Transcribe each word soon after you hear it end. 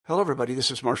Hello, everybody. This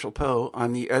is Marshall Poe.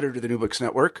 I'm the editor of the New Books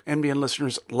Network. NBN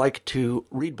listeners like to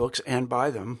read books and buy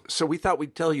them. So we thought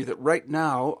we'd tell you that right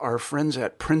now, our friends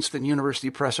at Princeton University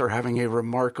Press are having a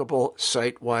remarkable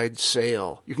site-wide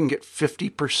sale. You can get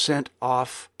 50%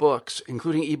 off books,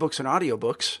 including ebooks and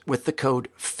audiobooks, with the code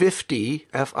 50,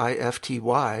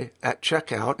 F-I-F-T-Y, at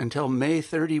checkout until May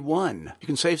 31. You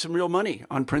can save some real money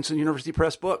on Princeton University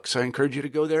Press books. I encourage you to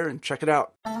go there and check it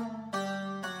out.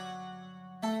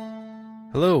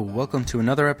 Hello, welcome to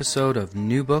another episode of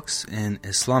New Books in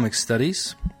Islamic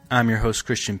Studies. I'm your host,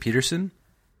 Christian Peterson.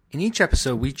 In each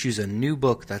episode, we choose a new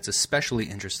book that's especially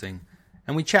interesting,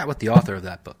 and we chat with the author of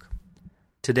that book.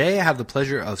 Today, I have the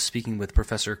pleasure of speaking with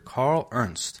Professor Carl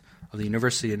Ernst of the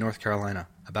University of North Carolina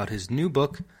about his new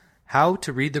book, How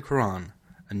to Read the Quran,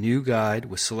 a new guide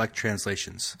with select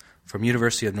translations, from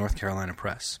University of North Carolina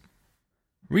Press.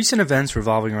 Recent events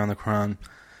revolving around the Quran,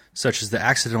 such as the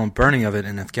accidental burning of it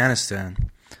in Afghanistan,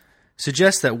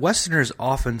 suggest that Westerners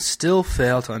often still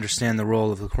fail to understand the role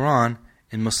of the Quran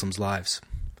in Muslims' lives.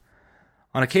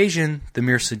 On occasion, the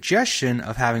mere suggestion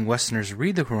of having Westerners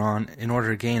read the Quran in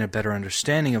order to gain a better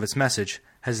understanding of its message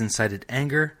has incited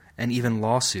anger and even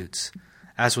lawsuits,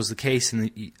 as was the case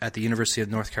at the University of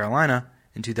North Carolina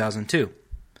in 2002.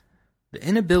 The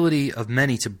inability of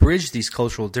many to bridge these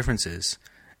cultural differences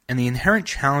and the inherent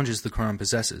challenges the Quran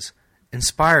possesses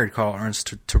inspired Carl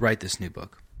Ernst to write this new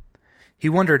book. He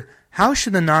wondered, how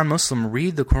should the non-Muslim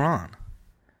read the Quran?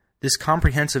 This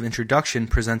comprehensive introduction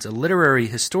presents a literary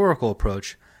historical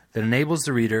approach that enables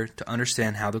the reader to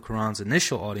understand how the Quran's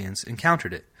initial audience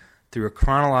encountered it, through a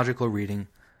chronological reading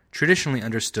traditionally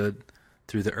understood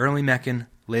through the early Meccan,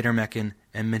 later Meccan,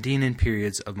 and Medinan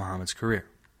periods of Muhammad's career.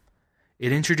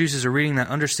 It introduces a reading that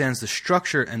understands the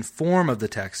structure and form of the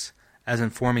text as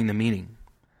informing the meaning.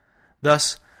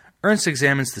 Thus, Ernst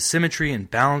examines the symmetry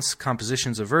and balanced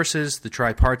compositions of verses, the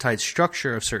tripartite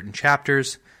structure of certain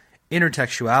chapters,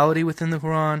 intertextuality within the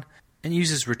Quran, and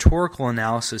uses rhetorical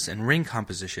analysis and ring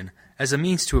composition as a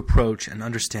means to approach and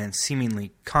understand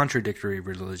seemingly contradictory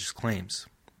religious claims.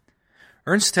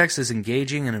 Ernst's text is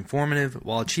engaging and informative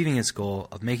while achieving its goal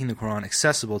of making the Quran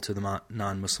accessible to the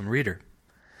non-Muslim reader.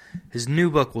 His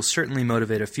new book will certainly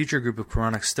motivate a future group of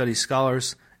Quranic studies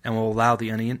scholars and will allow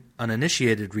the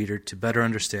uninitiated reader to better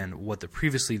understand what the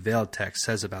previously veiled text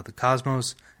says about the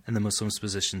cosmos and the Muslims'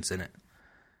 positions in it.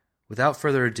 Without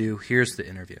further ado, here's the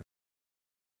interview.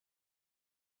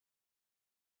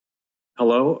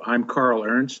 Hello, I'm Carl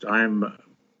Ernst. I'm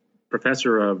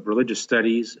professor of religious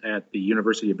studies at the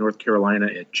University of North Carolina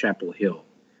at Chapel Hill.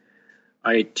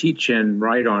 I teach and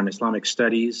write on Islamic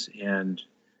studies and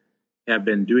have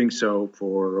been doing so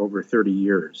for over 30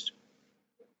 years.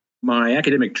 My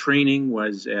academic training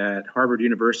was at Harvard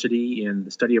University in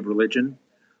the study of religion,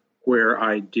 where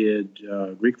I did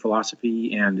Greek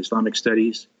philosophy and Islamic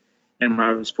studies, and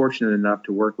I was fortunate enough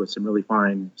to work with some really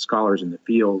fine scholars in the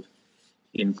field,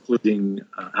 including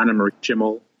Anna Marie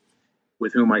Schimmel,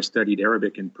 with whom I studied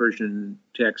Arabic and Persian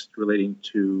texts relating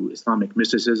to Islamic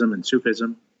mysticism and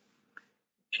Sufism,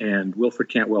 and Wilfred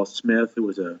Cantwell Smith, who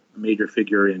was a major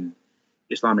figure in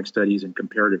Islamic studies and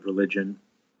comparative religion,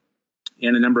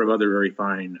 and a number of other very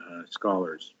fine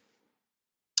scholars.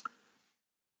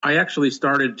 I actually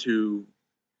started to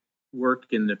work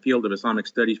in the field of Islamic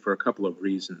studies for a couple of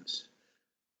reasons.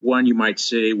 One, you might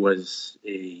say, was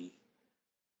a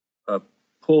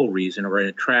pull reason or an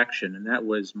attraction, and that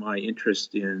was my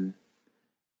interest in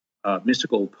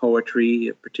mystical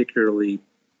poetry, particularly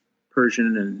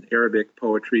Persian and Arabic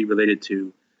poetry related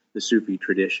to the Sufi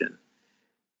tradition.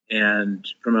 And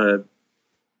from a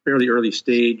fairly early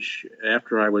stage,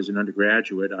 after I was an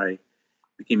undergraduate, I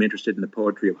became interested in the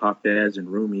poetry of Hafez and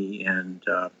Rumi and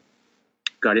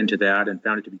got into that and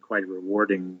found it to be quite a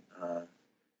rewarding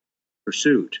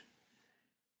pursuit.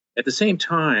 At the same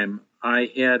time,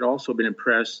 I had also been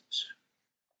impressed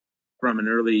from an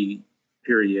early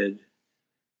period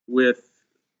with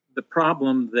the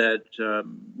problem that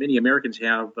many Americans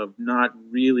have of not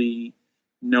really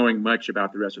knowing much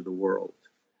about the rest of the world.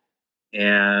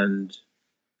 And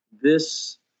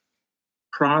this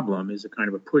problem is a kind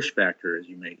of a push factor, as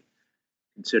you may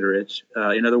consider it.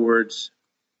 In other words,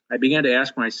 I began to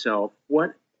ask myself,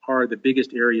 what are the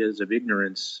biggest areas of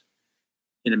ignorance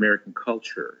in American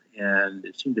culture? And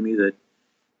it seemed to me that,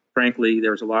 frankly,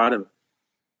 there's a lot of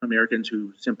Americans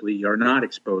who simply are not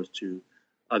exposed to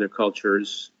other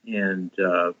cultures and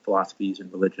philosophies and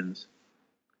religions.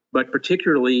 But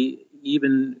particularly,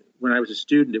 even when I was a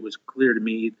student, it was clear to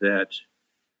me that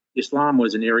Islam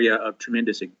was an area of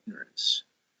tremendous ignorance.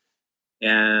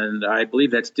 And I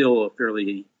believe that's still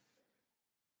fairly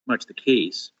much the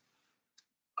case.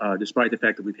 despite the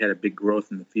fact that we've had a big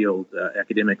growth in the field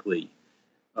academically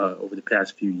over the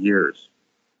past few years.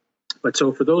 But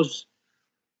so for those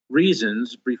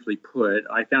reasons, briefly put,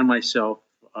 I found myself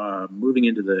moving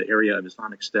into the area of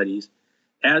Islamic studies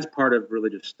as part of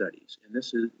religious studies. And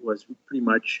this was pretty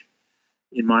much,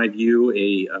 in my view,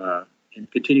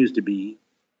 and continues to be,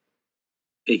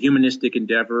 a humanistic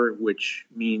endeavor, which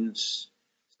means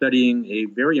studying a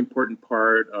very important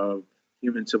part of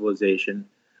human civilization,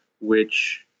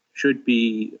 which should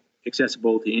be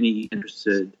accessible to any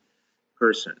interested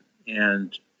person.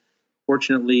 And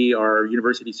fortunately, our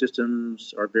university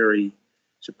systems are very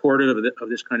supportive of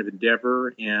this kind of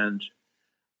endeavor, and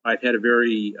I've had a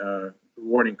very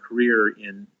rewarding career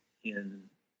in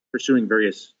pursuing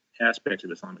various aspects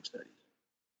of Islamic studies.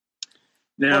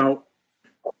 Now,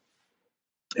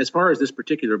 as far as this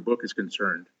particular book is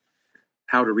concerned,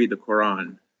 How to Read the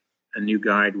Quran, a new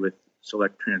guide with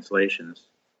select translations,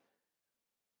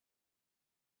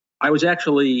 I was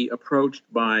actually approached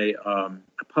by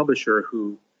a publisher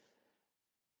who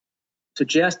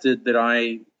suggested that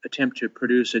I attempt to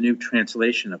produce a new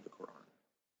translation of the Quran.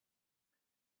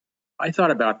 I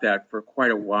thought about that for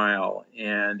quite a while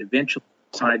and eventually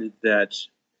decided that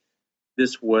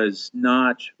this was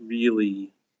not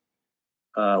really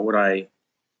what I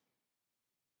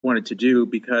wanted to do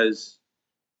because,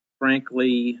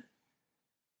 frankly,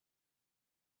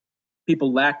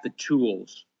 people lack the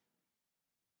tools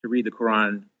to read the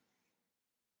Quran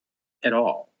at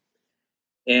all.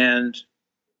 And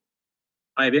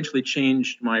I eventually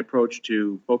changed my approach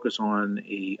to focus on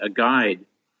a guide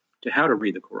to how to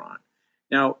read the Quran.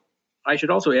 Now, I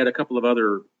should also add a couple of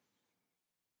other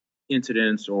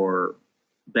incidents or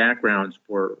backgrounds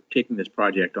for taking this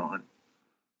project on.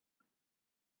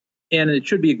 And it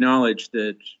should be acknowledged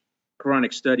that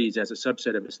Quranic studies as a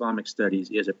subset of Islamic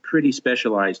studies is a pretty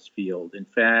specialized field. In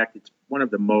fact, it's one of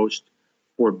the most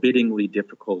forbiddingly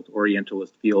difficult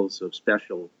Orientalist fields of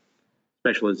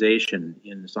specialization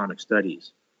in Islamic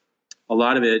studies. A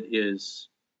lot of it is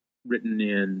written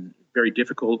in very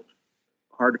difficult,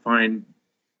 hard to find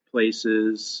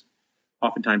places,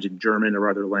 oftentimes in German or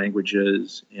other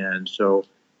languages, and so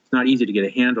it's not easy to get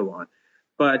a handle on.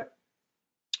 But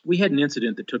we had an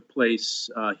incident that took place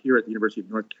here at the University of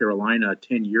North Carolina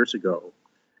 10 years ago,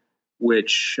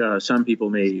 which some people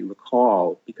may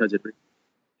recall because it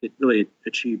really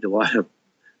achieved a lot of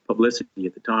publicity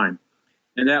at the time.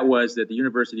 And that was that the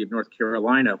University of North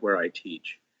Carolina, where I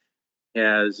teach,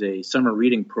 has a summer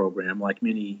reading program like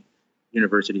many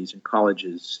universities and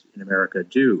colleges in America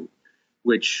do,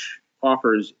 which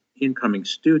offers incoming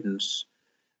students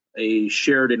a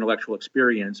shared intellectual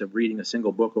experience of reading a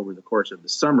single book over the course of the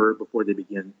summer before they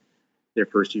begin their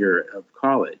first year of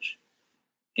college.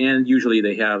 And usually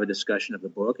they have a discussion of the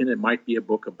book, and it might be a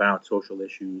book about social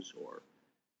issues or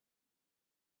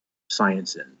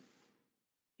science and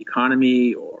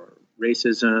economy or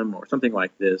racism or something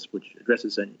like this, which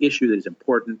addresses an issue that is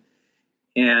important.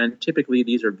 And typically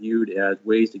these are viewed as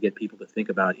ways to get people to think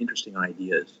about interesting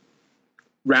ideas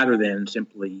rather than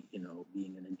simply,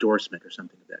 being an endorsement or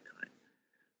something of that kind.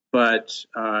 But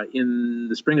in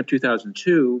the spring of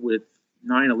 2002, with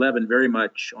 9/11 very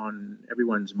much on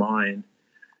everyone's mind,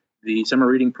 the Summer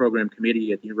Reading Program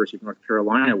Committee at the University of North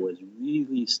Carolina was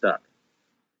really stuck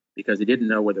because they didn't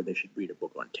know whether they should read a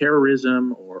book on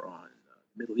terrorism or on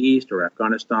the Middle East or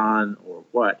Afghanistan or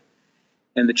what.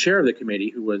 And the chair of the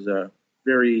committee, who was a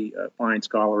very fine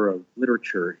scholar of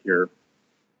literature here,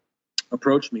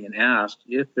 approached me and asked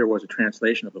if there was a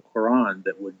translation of the Quran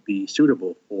that would be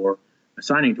suitable for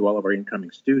assigning to all of our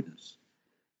incoming students.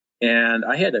 And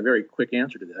I had a very quick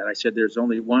answer to that. I said there's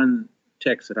only one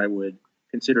text that I would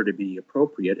consider to be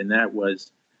appropriate, and that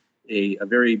was a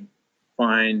very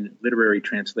fine literary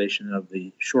translation of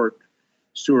the short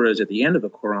surahs at the end of the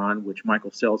Quran, which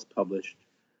Michael Sells published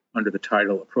under the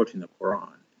title Approaching the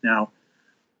Quran. Now,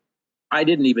 I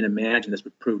didn't even imagine this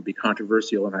would prove to be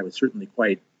controversial, and I was certainly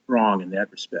quite wrong in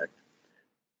that respect.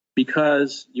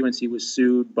 Because UNC was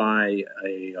sued by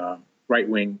a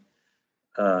right-wing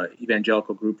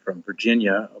evangelical group from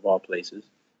Virginia, of all places,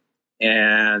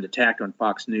 and attacked on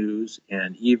Fox News,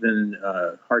 and even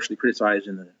harshly criticized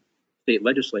in the state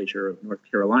legislature of North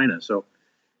Carolina. So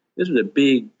this was a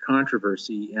big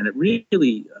controversy, and it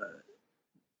really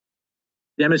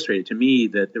demonstrated to me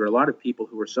that there were a lot of people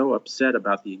who were so upset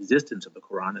about the existence of the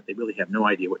Quran that they really have no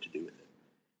idea what to do with it.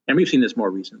 And we've seen this more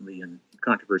recently in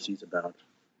controversies about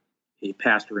a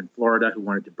pastor in Florida who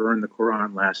wanted to burn the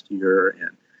Quran last year,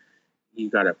 and he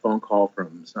got a phone call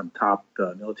from some top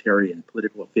military and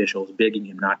political officials begging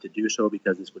him not to do so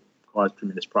because this would cause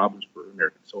tremendous problems for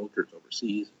American soldiers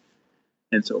overseas.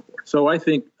 and so forth. So I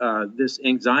think this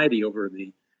anxiety over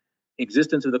the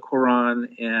existence of the Quran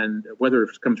and whether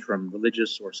it comes from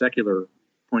religious or secular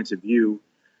points of view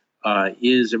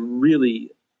is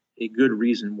really a good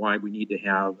reason why we need to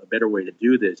have a better way to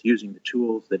do this using the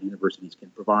tools that universities can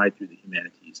provide through the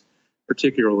humanities,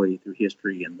 particularly through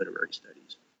history and literary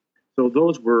studies. So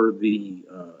those were the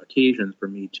occasions for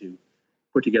me to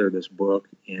put together this book,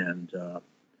 and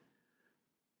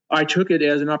I took it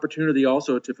as an opportunity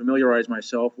also to familiarize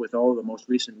myself with all of the most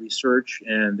recent research,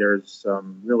 and there's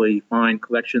some really fine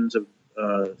collections of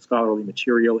scholarly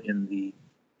material in the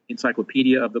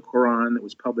Encyclopedia of the Quran that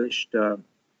was published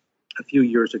a few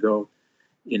years ago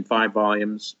in 5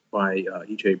 volumes by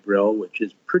E.J. Brill, which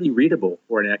is pretty readable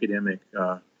for an academic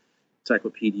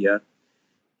encyclopedia.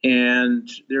 And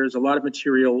there's a lot of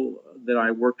material that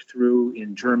I worked through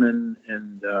in German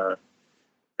and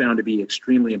found to be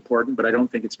extremely important, but I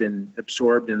don't think it's been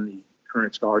absorbed in the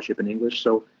current scholarship in English.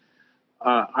 So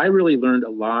I really learned a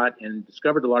lot and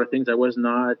discovered a lot of things I was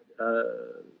not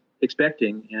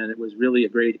expecting, and it was really a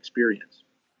great experience.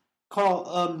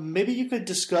 Carl, maybe you could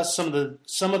discuss some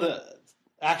of the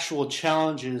actual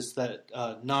challenges that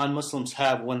non-Muslims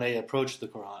have when they approach the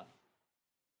Quran.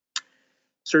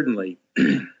 Certainly.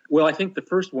 Well, I think the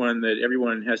first one that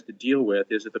everyone has to deal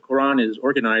with is that the Quran is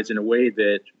organized in a way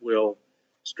that will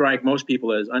strike most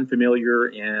people as unfamiliar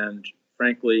and,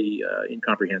 frankly,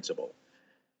 incomprehensible.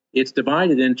 It's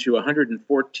divided into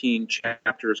 114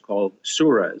 chapters called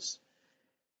surahs.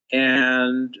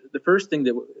 And the first thing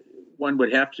that one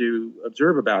would have to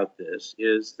observe about this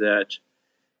is that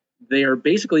they are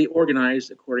basically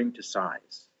organized according to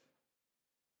size,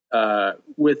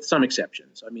 with some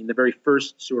exceptions. I mean, the very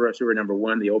first surah, surah number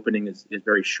 1, the opening is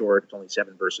very short. It's only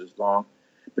 7 verses long.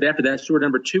 But after that, surah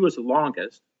number 2 is the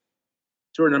longest.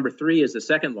 Surah number 3 is the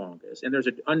second longest. And there's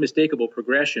an unmistakable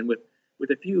progression with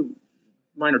a few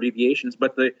minor deviations.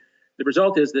 But the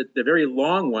result is that the very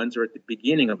long ones are at the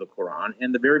beginning of the Quran,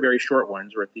 and the very, very short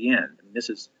ones are at the end. I mean, this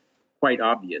is quite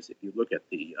obvious if you look at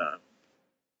the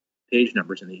page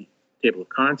numbers in the table of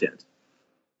contents.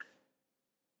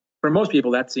 For most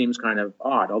people, that seems kind of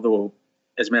odd, although,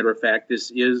 as a matter of fact,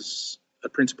 this is a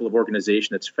principle of organization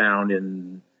that's found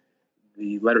in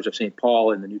the letters of St.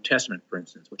 Paul in the New Testament, for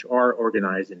instance, which are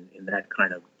organized in that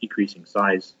kind of decreasing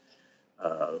size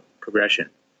progression,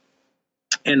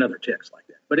 and other texts like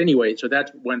that. But anyway, so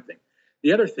that's one thing.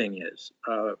 The other thing is,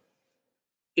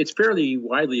 it's fairly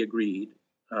widely agreed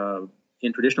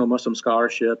in traditional Muslim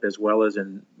scholarship as well as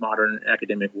in modern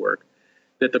academic work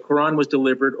that the Quran was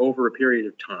delivered over a period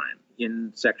of time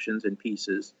in sections and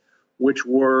pieces, which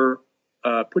were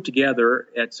put together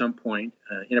at some point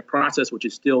in a process which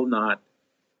is still not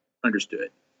understood.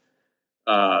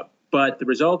 But the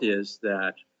result is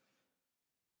that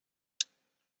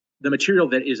the material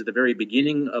that is at the very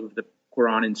beginning of the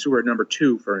Quran in Surah number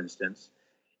 2, for instance,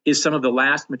 is some of the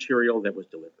last material that was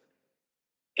delivered.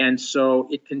 And so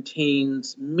it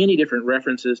contains many different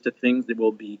references to things that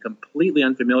will be completely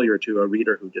unfamiliar to a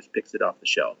reader who just picks it off the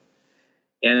shelf.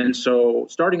 And so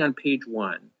starting on page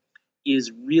 1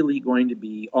 is really going to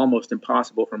be almost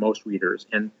impossible for most readers.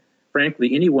 And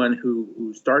frankly, anyone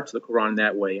who starts the Quran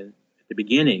that way at the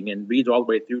beginning and reads all the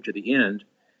way through to the end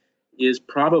is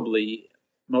probably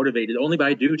motivated only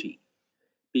by duty,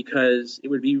 because it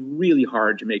would be really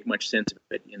hard to make much sense of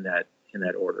it in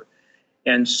that order.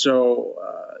 And so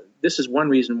this is one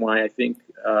reason why I think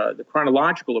the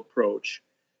chronological approach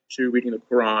to reading the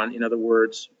Quran, in other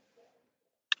words,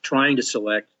 trying to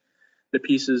select the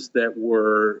pieces that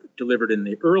were delivered in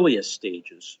the earliest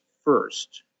stages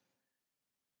first,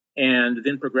 and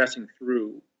then progressing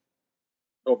through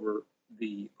over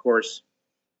the course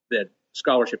that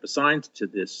scholarship assigns to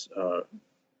this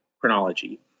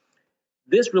chronology.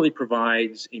 This really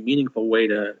provides a meaningful way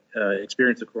to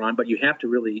experience the Quran, but you have to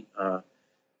really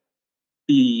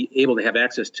be able to have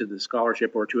access to the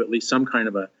scholarship, or to at least some kind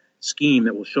of a scheme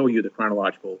that will show you the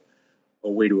chronological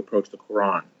way to approach the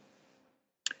Quran.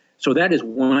 So that is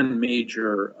one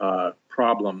major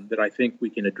problem that I think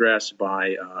we can address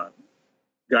by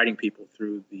guiding people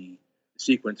through the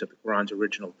sequence of the Quran's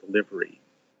original delivery.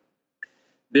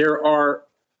 There are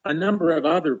a number of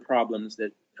other problems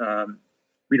that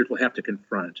readers will have to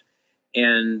confront,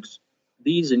 and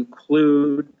these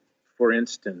include, for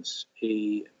instance,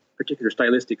 a particular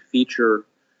stylistic feature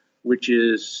which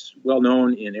is well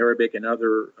known in Arabic and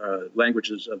other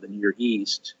languages of the Near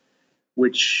East,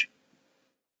 which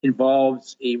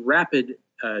involves a rapid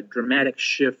dramatic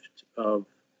shift of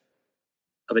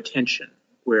attention,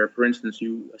 where, for instance,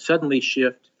 you suddenly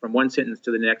shift from one sentence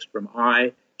to the next, from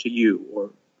I to you,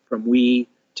 or from we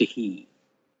to he.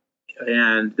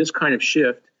 And this kind of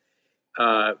shift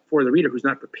for the reader who's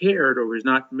not prepared or who's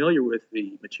not familiar with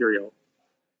the material,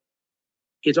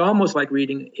 it's almost like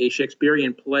reading a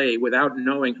Shakespearean play without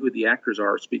knowing who the actors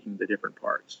are speaking the different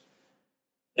parts.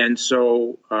 And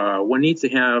so one needs to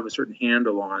have a certain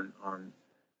handle on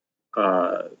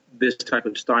this type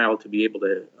of style to be able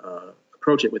to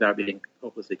approach it without being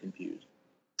hopelessly confused.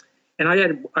 And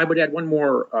I would add one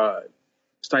more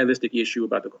stylistic issue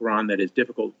about the Quran that is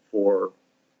difficult for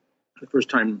the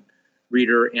first-time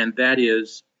reader, and that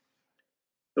is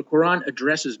the Quran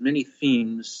addresses many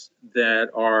themes that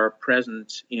are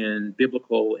present in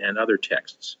biblical and other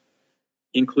texts,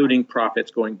 including prophets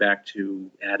going back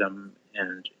to Adam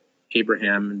and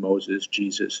Abraham and Moses,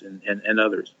 Jesus, and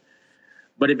others.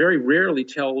 But it very rarely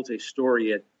tells a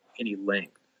story at any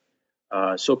length.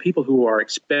 So people who are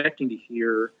expecting to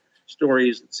hear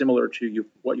stories similar to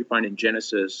what you find in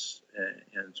Genesis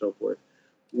and so forth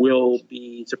will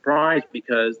be surprised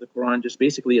because the Quran just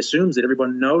basically assumes that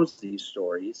everyone knows these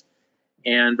stories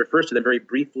and refers to them very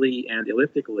briefly and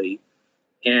elliptically,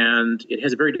 and it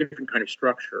has a very different kind of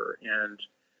structure.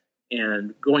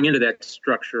 And going into that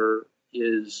structure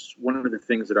is one of the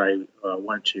things that I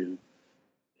want to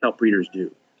help readers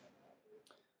do.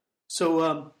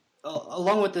 So,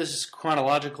 along with this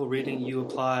chronological reading, you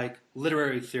apply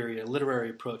literary theory, a literary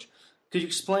approach. Could you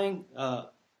explain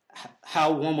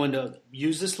how one would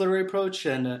use this literary approach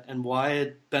and why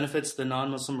it benefits the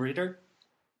non-Muslim reader?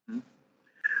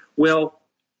 Well,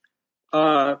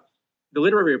 the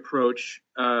literary approach,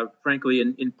 frankly,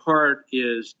 in part,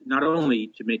 is not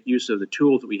only to make use of the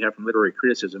tools that we have from literary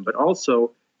criticism, but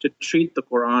also to treat the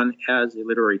Quran as a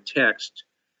literary text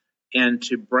and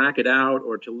to bracket out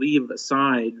or to leave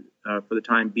aside, for the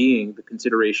time being, the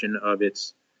consideration of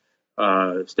its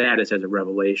status as a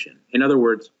revelation. In other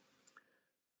words,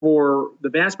 for the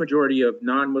vast majority of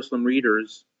non-Muslim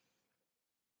readers,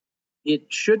 it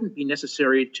shouldn't be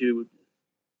necessary to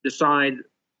decide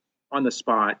on the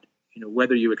spot,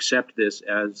 whether you accept this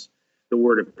as the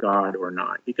word of God or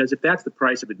not. Because if that's the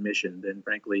price of admission, then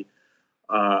frankly,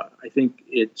 I think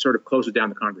it sort of closes down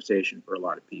the conversation for a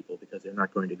lot of people because they're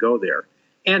not going to go there.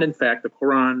 And in fact, the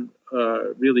Quran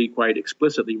really quite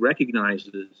explicitly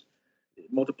recognizes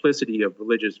multiplicity of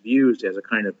religious views as a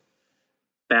kind of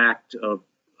fact of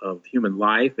human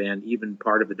life and even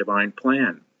part of the divine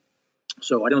plan.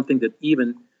 So I don't think that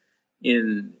even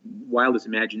in wildest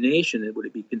imagination it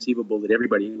would be conceivable that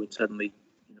everybody would suddenly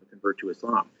convert to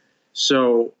Islam.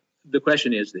 So the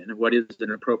question is then, what is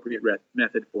an appropriate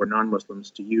method for non-Muslims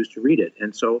to use to read it?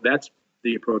 And so that's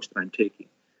the approach that I'm taking.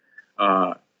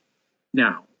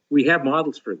 Now, we have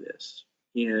models for this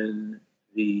in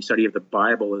the study of the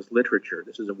Bible as literature.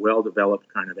 This is a well-developed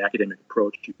kind of academic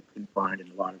approach you can find in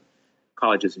a lot of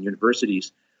colleges and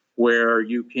universities, where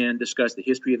you can discuss the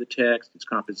history of the text, its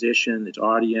composition, its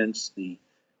audience, the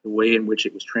way in which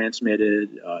it was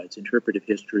transmitted, its interpretive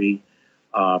history.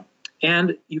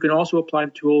 And you can also apply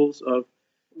the tools of,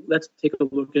 let's take a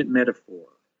look at metaphor,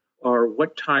 or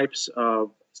what types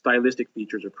of stylistic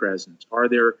features are present. Are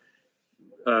there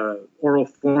oral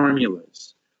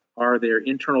formulas? Are there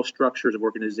internal structures of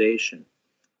organization?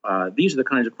 These are the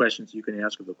kinds of questions you can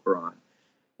ask of the Quran.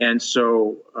 And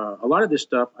so a lot of this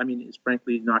stuff, is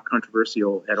frankly not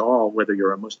controversial at all, whether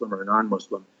you're a Muslim or a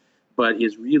non-Muslim, but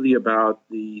is really about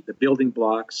the building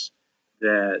blocks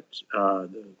that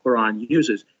the Quran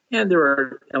uses. And there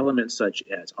are elements such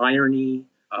as irony.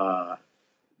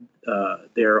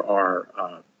 There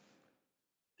are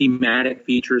thematic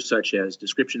features such as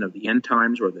description of the end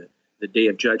times or the day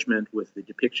of judgment with the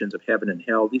depictions of heaven and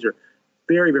hell. These are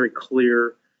very, very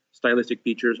clear stylistic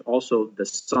features. Also, the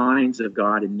signs of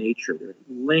God in nature. There are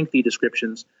lengthy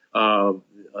descriptions of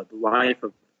the life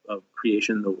of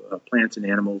creation, the plants and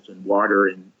animals and water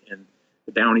and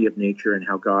the bounty of nature and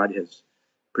how God has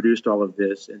produced all of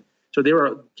this. And so there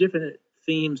are different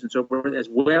themes and so forth, as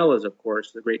well as, of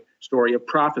course, the great story of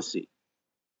prophecy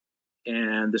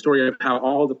and the story of how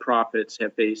all the prophets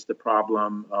have faced the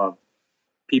problem of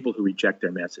people who reject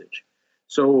their message.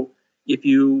 So if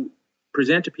you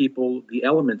present to people the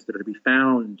elements that are to be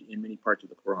found in many parts of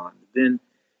the Quran, then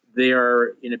they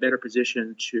are in a better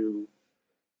position to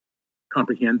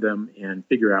comprehend them and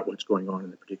figure out what's going on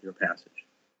in the particular passage.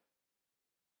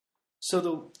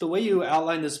 So the way you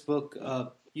outline this book,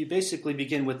 you basically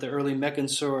begin with the early Meccan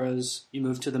surahs, you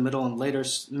move to the middle and later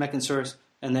Meccan surahs,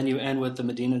 and then you end with the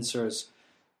Medinan surahs.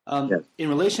 Yes. In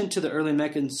relation to the early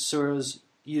Meccan surahs,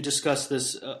 you discuss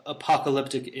this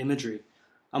apocalyptic imagery.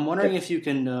 I'm wondering if you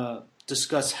can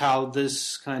discuss how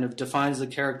this kind of defines the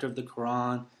character of the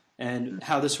Quran and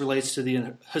how this relates to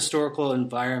the historical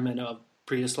environment of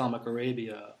pre-Islamic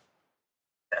Arabia.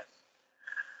 Yes.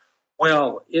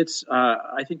 Well, it's.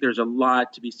 I think there's a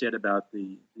lot to be said about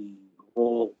the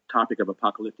whole topic of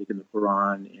apocalyptic in the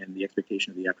Quran and the expectation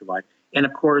of the afterlife. And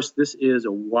of course, this is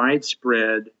a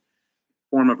widespread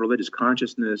form of religious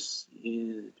consciousness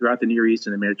throughout the Near East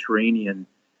and the Mediterranean.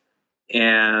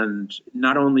 And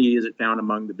not only is it found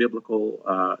among the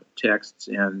biblical texts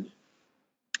and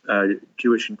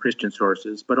Jewish and Christian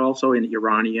sources, but also in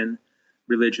Iranian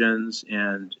religions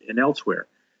and elsewhere.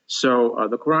 So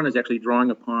the Quran is actually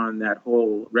drawing upon that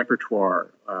whole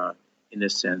repertoire in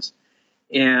this sense.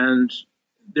 And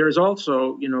there's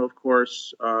also, of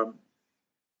course,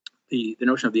 the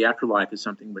notion of the afterlife is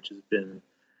something which has been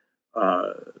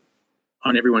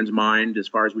on everyone's mind, as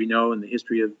far as we know, in the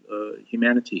history of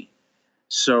humanity.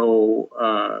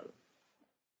 So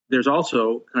there's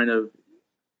also kind of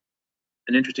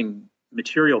an interesting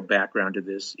material background to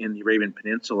this in the Arabian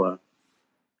Peninsula.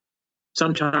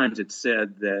 Sometimes it's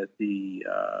said that the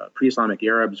pre-Islamic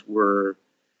Arabs were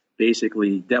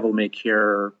basically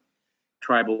devil-may-care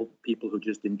tribal people who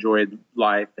just enjoyed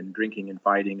life and drinking and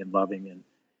fighting and loving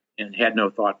and had no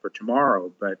thought for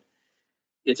tomorrow. But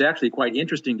it's actually quite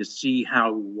interesting to see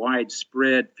how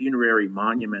widespread funerary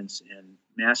monuments and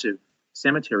massive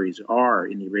cemeteries are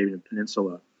in the Arabian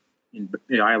Peninsula. In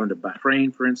the island of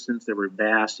Bahrain, for instance, there were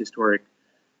vast historic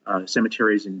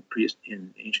cemeteries in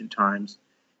ancient times,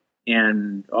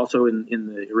 and also in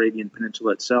the Arabian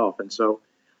Peninsula itself. And so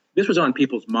this was on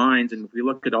people's minds. And if we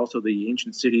look at also the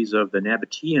ancient cities of the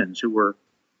Nabateans, who were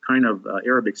kind of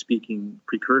Arabic-speaking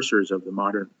precursors of the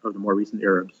more recent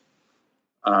Arabs,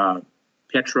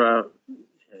 Petra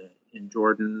in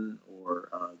Jordan, or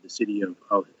the city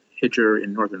of Hijr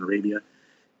in northern Arabia,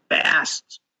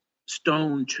 vast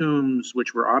stone tombs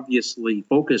which were obviously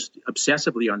focused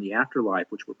obsessively on the afterlife,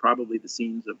 which were probably the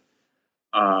scenes of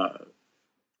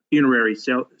funerary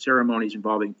ceremonies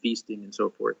involving feasting and so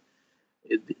forth.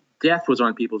 Death was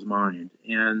on people's mind,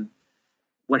 and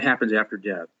what happens after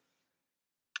death.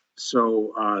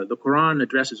 So the Quran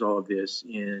addresses all of this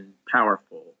in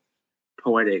powerful,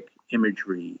 poetic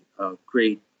imagery of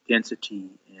great density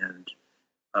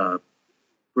and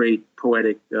great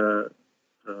poetic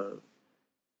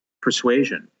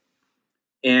persuasion.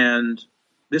 And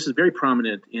this is very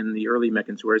prominent in the early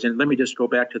Meccan surahs. And let me just go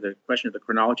back to the question of the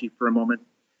chronology for a moment.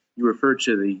 You referred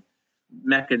to the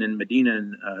Meccan and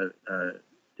Medinan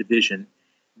division.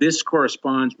 This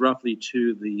corresponds roughly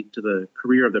to the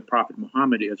career of the Prophet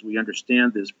Muhammad as we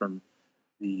understand this from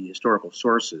the historical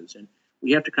sources. And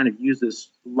we have to kind of use this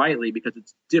lightly because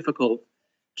it's difficult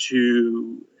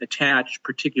to attach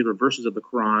particular verses of the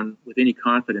Quran with any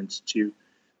confidence to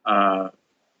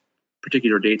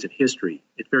particular dates of history.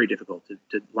 It's very difficult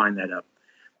to line that up.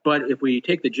 But if we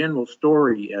take the general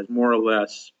story as more or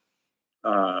less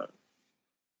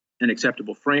an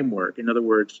acceptable framework, in other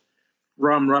words,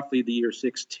 from roughly the year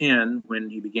 610, when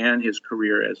he began his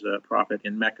career as a prophet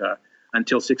in Mecca,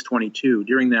 until 622,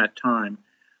 during that time,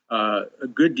 a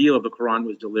good deal of the Quran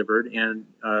was delivered, and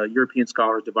European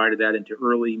scholars divided that into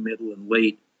early, middle, and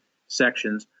late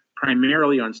sections,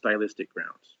 primarily on stylistic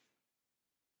grounds.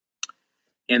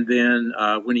 And then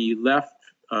when he left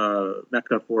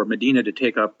Mecca for Medina to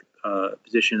take up a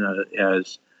position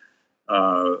as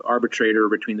arbitrator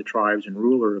between the tribes and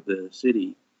ruler of the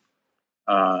city,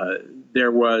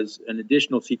 there was an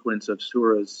additional sequence of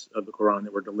surahs of the Quran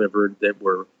that were delivered that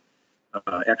were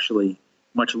actually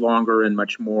much longer and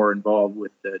much more involved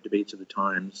with the debates of the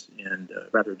times, and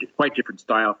rather quite different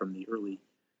style from the early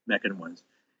Meccan ones.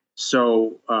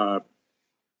 So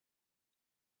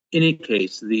in any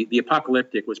case, the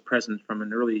apocalyptic was present from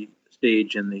an early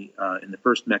stage in the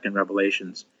first Meccan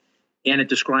revelations, and it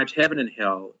describes heaven and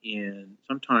hell in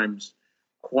sometimes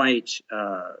quite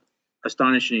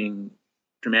astonishing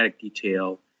dramatic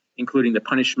detail, including the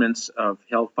punishments of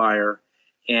hellfire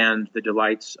and the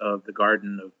delights of the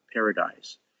Garden of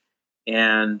Paradise.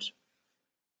 And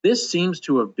this seems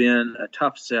to have been a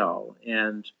tough sell,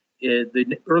 and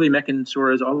the early Meccan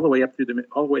surahs, all the way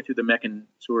through the Meccan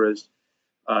surahs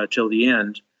till the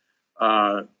end,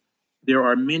 there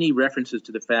are many references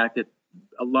to the fact that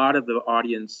a lot of the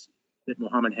audience that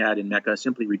Muhammad had in Mecca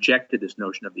simply rejected this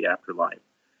notion of the afterlife.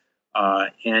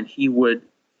 And he would,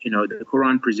 the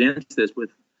Quran presents this with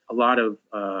a lot of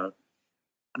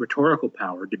rhetorical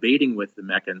power, debating with the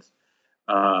Meccans.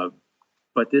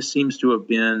 But this seems to have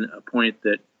been a point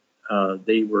that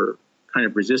they were kind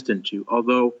of resistant to,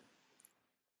 although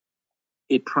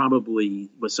it probably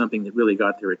was something that really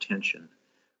got their attention.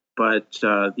 But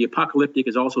the apocalyptic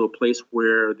is also a place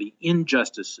where the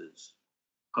injustices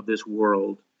of this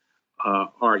world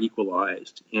are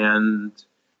equalized. And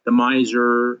the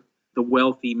miser, the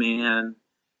wealthy man,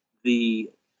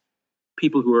 the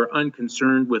people who are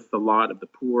unconcerned with the lot of the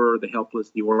poor, the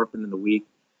helpless, the orphan, and the weak,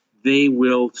 they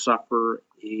will suffer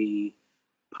a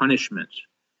punishment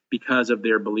because of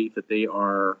their belief that they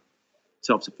are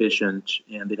self-sufficient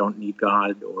and they don't need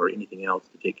God or anything else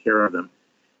to take care of them.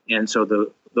 And so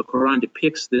the Quran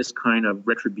depicts this kind of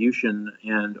retribution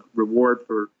and reward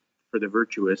for the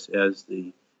virtuous as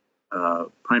the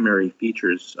primary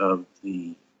features of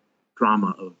the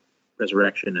drama of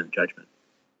resurrection and judgment.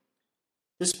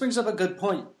 This brings up a good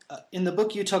point. In the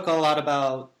book, you talk a lot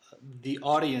about the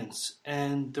audience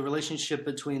and the relationship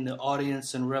between the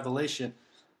audience and Revelation.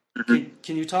 Mm-hmm.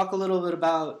 Can you talk a little bit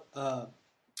about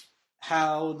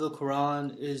how the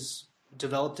Quran is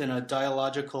developed in a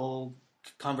dialogical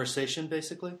conversation,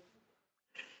 basically?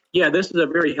 Yeah, this is a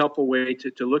very helpful way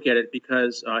to look at it,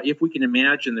 because if we can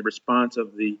imagine the response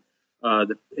of the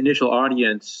initial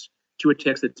audience to a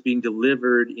text that's being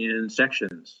delivered in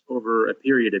sections over a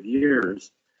period of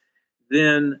years,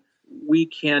 then we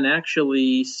can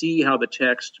actually see how the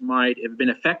text might have been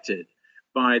affected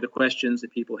by the questions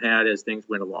that people had as things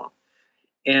went along.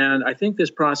 And I think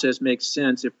this process makes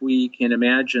sense if we can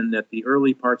imagine that the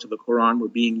early parts of the Quran were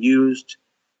being used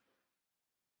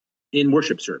in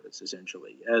worship service,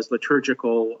 essentially, as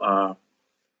liturgical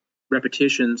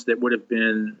repetitions that would have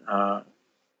been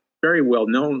very well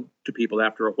known to people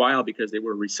after a while because they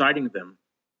were reciting them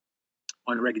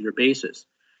on a regular basis.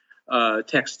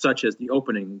 Texts such as the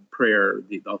opening prayer,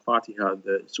 the Al-Fatiha,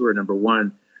 the Surah number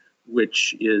 1,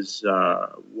 which is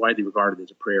widely regarded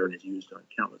as a prayer and is used on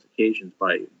countless occasions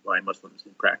by Muslims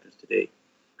in practice today.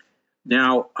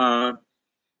 Now,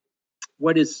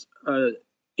 what is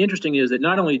interesting is that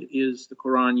not only is the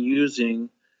Quran using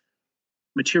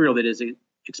material that is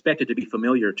expected to be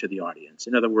familiar to the audience,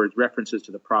 in other words, references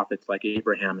to the prophets like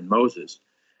Abraham and Moses,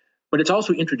 but it's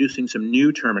also introducing some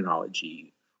new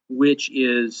terminology, which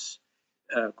is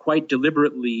quite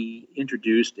deliberately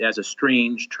introduced as a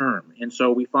strange term. And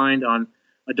so we find on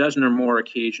a dozen or more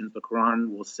occasions the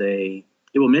Quran will say,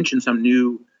 it will mention some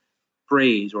new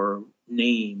phrase or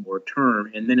name or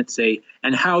term, and then it say,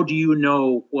 and how do you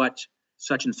know what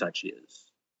such and such is?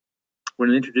 When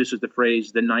it introduces the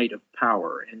phrase, the night of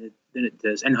power, and then it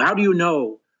says, and how do you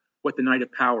know what the night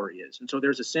of power is? And so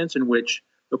there's a sense in which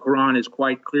the Quran is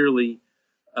quite clearly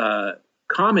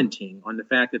commenting on the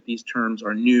fact that these terms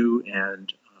are new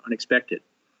and unexpected.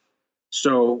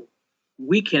 So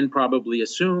we can probably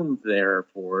assume,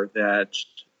 therefore, that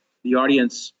the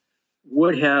audience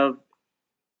would have,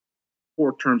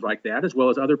 for terms like that, as well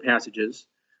as other passages,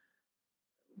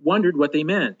 wondered what they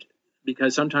meant,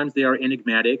 because sometimes they are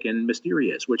enigmatic and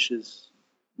mysterious, which is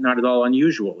not at all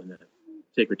unusual in a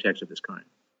sacred text of this kind.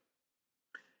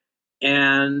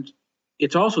 And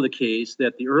it's also the case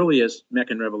that the earliest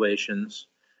Meccan revelations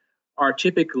are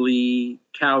typically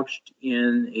couched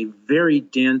in a very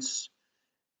dense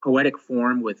poetic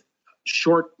form with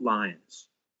short lines,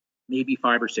 maybe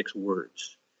 5 or 6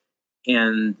 words.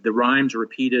 And the rhymes are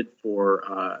repeated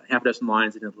for half a dozen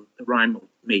lines, and the rhyme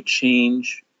may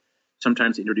change.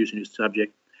 Sometimes they introduce a new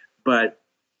subject. But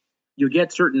you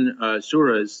get certain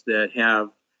surahs that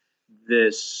have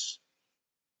this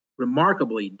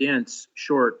remarkably dense,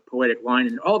 short, poetic line,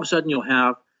 and all of a sudden you'll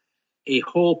have a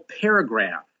whole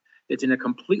paragraph that's in a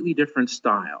completely different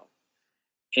style.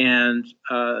 And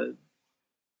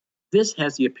this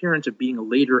has the appearance of being a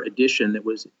later addition that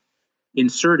was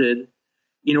inserted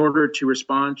in order to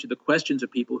respond to the questions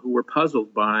of people who were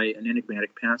puzzled by an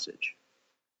enigmatic passage.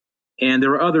 And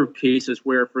there are other cases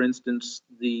where, for instance,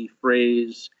 the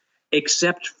phrase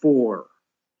except for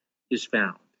is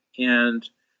found. And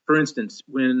for instance,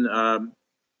 when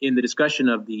in the discussion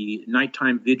of the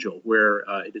nighttime vigil, where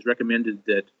it is recommended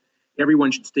that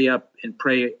everyone should stay up and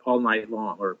pray all night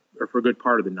long or for a good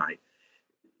part of the night,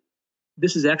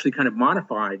 this is actually kind of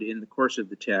modified in the course of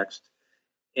the text.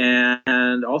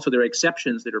 And also there are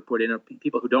exceptions that are put in of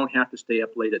people who don't have to stay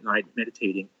up late at night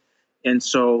meditating. And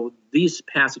so these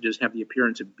passages have the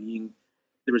appearance of being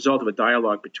the result of a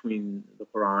dialogue between the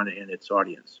Quran and its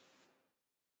audience.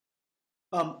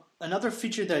 Another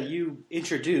feature that you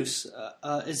introduce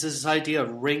is this idea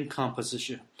of ring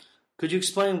composition. Could you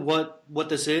explain what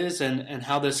this is and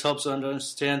how this helps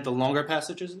understand the longer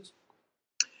passages?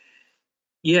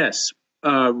 Yes.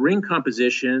 Ring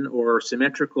composition or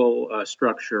symmetrical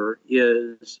structure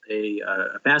is a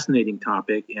fascinating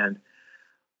topic, and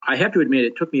I have to admit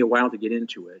it took me a while to get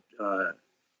into it.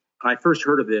 I first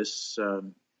heard of this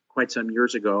quite some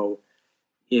years ago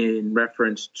in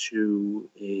reference to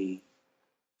a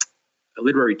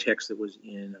literary text that was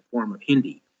in a form of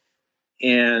Hindi.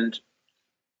 And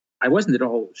I wasn't at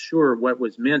all sure what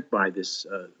was meant by this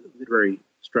literary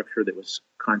structure that was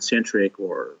concentric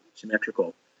or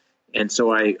symmetrical. And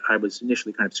so I was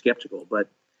initially kind of skeptical. But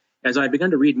as I've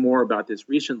begun to read more about this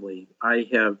recently, I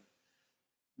have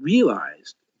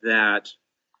realized that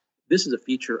this is a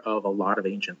feature of a lot of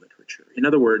ancient literature. In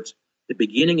other words, the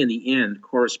beginning and the end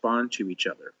correspond to each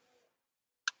other.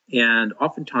 And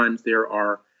oftentimes there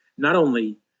are not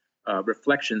only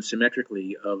reflections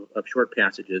symmetrically of short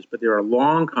passages, but there are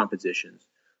long compositions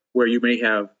where you may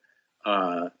have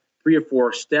 3 or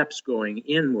 4 steps going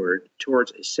inward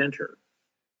towards a center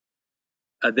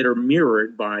that are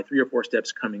mirrored by 3 or 4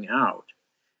 steps coming out.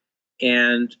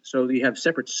 And so you have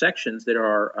separate sections that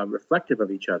are reflective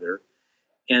of each other,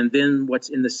 and then what's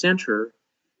in the center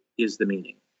is the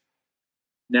meaning.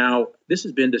 Now, this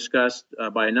has been discussed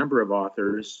by a number of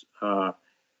authors.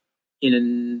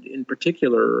 In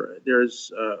particular,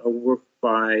 there's a work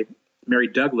by Mary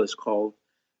Douglas called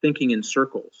Thinking in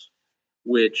Circles,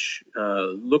 which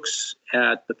looks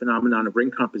at the phenomenon of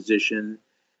ring composition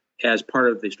as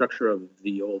part of the structure of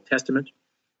the Old Testament,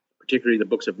 particularly the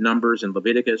books of Numbers and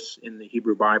Leviticus in the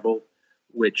Hebrew Bible,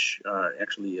 which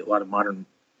actually a lot of modern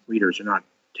readers are not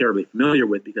terribly familiar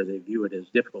with because they view it as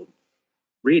difficult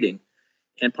reading.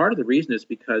 And part of the reason is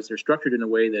because they're structured in a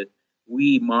way that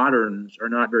we moderns are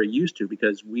not very used to,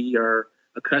 because we are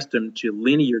accustomed to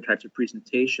linear types of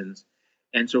presentations.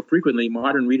 And so frequently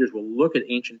modern readers will look at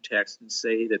ancient texts and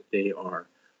say that they are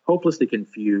hopelessly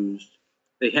confused,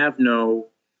 they have no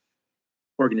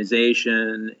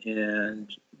organization, and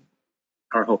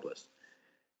are hopeless.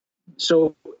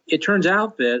 So it turns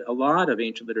out that a lot of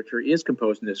ancient literature is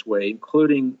composed in this way,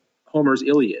 including Homer's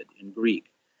Iliad in Greek.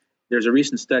 There's a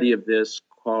recent study of this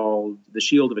called The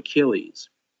Shield of Achilles,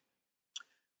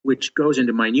 which goes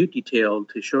into minute detail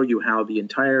to show you how the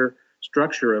entire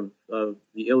structure of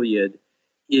the Iliad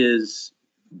is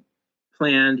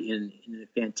planned in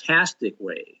a fantastic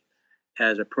way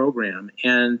as a program.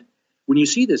 And when you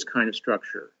see this kind of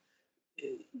structure,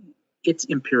 it's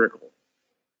empirical,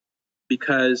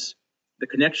 because the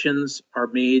connections are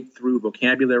made through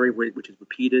vocabulary, which is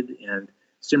repeated, and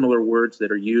similar words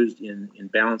that are used in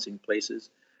balancing places.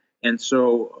 And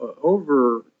so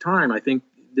over time, I think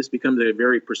this becomes a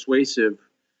very persuasive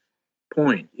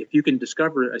point. If you can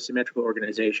discover a symmetrical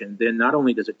organization, then not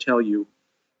only does it tell you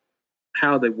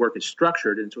how the work is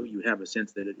structured, and so you have a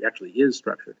sense that it actually is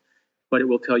structured, but it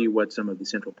will tell you what some of the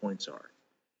central points are.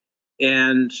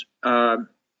 And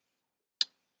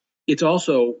it's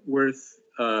also worth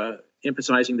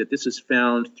emphasizing that this is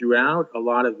found throughout a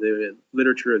lot of the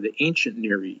literature of the ancient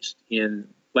Near East in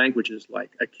languages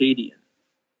like Akkadian,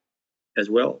 as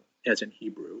well as in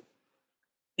Hebrew.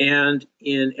 And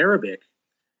in Arabic,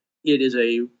 it is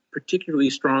a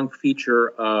particularly strong feature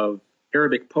of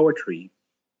Arabic poetry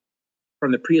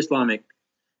from the pre-Islamic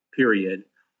period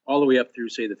all the way up through,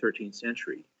 say, the 13th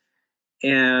century.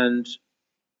 And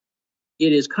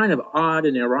it is kind of odd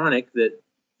and ironic that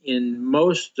in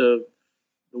most of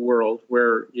the world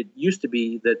where it used to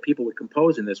be that people would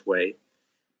compose in this way,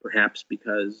 perhaps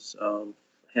because of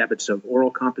habits of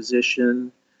oral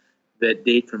composition that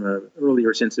date from an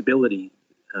earlier sensibility,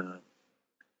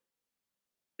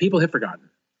 people have forgotten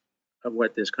of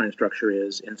what this kind of structure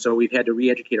is. And so we've had to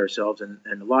re-educate ourselves, and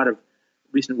a lot of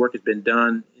recent work has been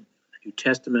done in the New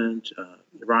Testament,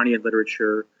 Iranian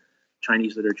literature,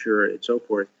 Chinese literature, and so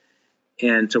forth.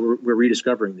 And so we're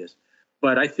rediscovering this.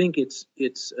 But I think it's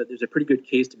there's a pretty good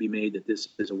case to be made that this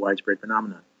is a widespread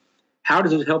phenomenon. How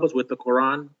does it help us with the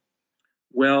Quran?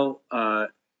 Well,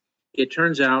 it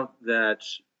turns out that,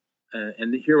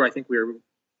 and here I think we're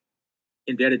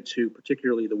indebted to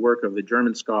particularly the work of the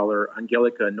German scholar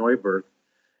Angelika Neuwirth,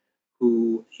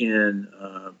 who in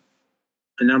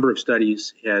a number of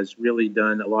studies has really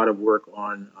done a lot of work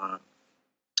on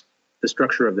the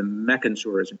structure of the Meccan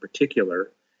surahs in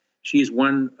particular. She's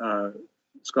one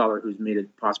scholar who's made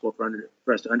it possible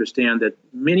for us to understand that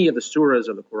many of the surahs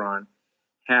of the Quran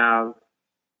have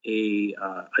a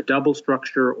double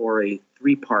structure or a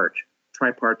three-part,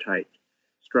 tripartite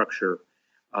structure,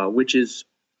 which is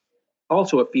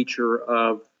also a feature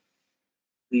of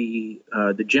the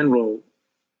general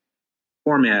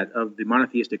format of the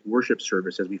monotheistic worship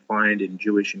service as we find in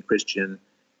Jewish and Christian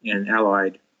and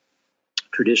allied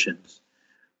traditions.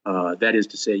 That is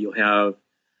to say, you'll have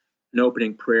an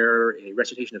opening prayer, a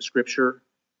recitation of scripture,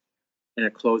 and a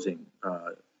closing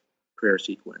prayer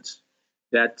sequence.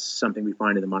 That's something we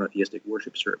find in the monotheistic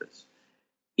worship service.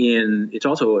 It's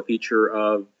also a feature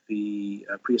of the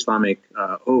pre-Islamic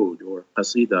ode or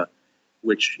qasida,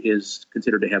 which is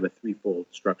considered to have a threefold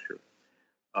structure.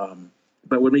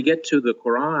 But when we get to the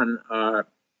Quran,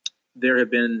 there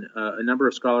have been a number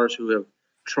of scholars who have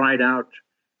tried out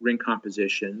ring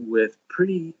composition with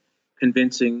pretty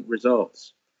convincing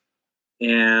results.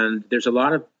 And there's a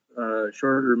lot of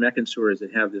shorter Meccan surahs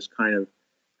that have this kind of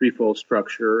threefold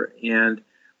structure. And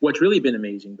what's really been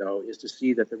amazing, though, is to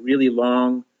see that the really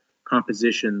long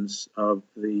compositions of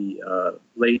the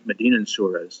late Medinan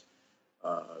surahs,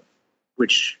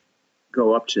 which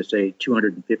go up to, say,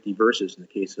 250 verses in the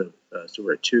case of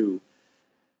Surah 2,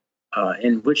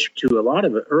 and which to a lot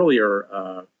of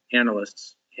earlier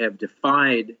analysts have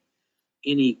defied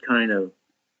any kind of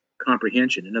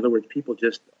comprehension. In other words, people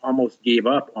just almost gave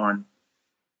up on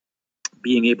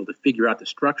being able to figure out the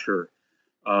structure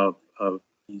of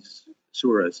these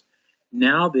surahs.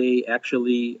 Now they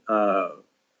actually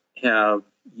have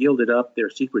yielded up their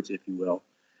secrets, if you will.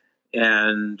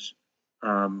 And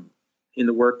in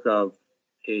the work of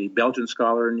a Belgian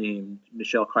scholar named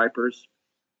Michel Kuipers,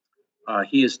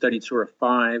 he has studied Surah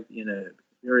 5 in a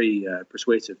very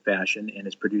persuasive fashion and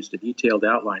has produced a detailed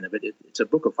outline of it. It's a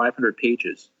book of 500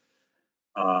 pages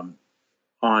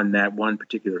on that one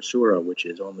particular surah, which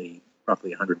is only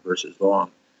roughly 100 verses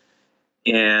long.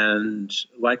 And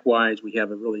likewise, we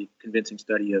have a really convincing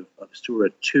study of Surah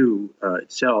 2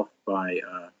 itself by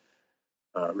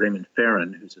Raymond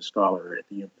Farron, who's a scholar at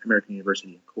the American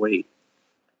University in Kuwait,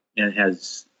 and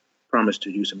has promised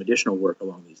to do some additional work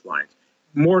along these lines.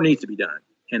 More needs to be done.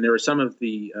 And there are some of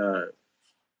the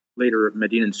later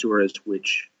Medinan surahs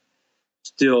which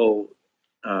still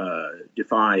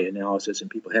defy analysis, and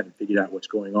people haven't figured out what's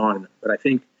going on. But I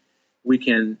think we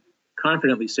can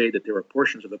confidently say that there are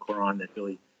portions of the Quran that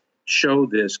really show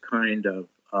this kind of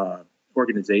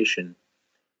organization.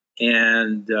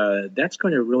 And that's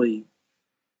going to really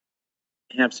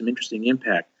have some interesting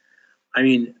impact. I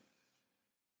mean,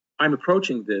 I'm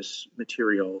approaching this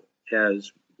material,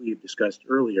 as we've discussed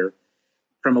earlier,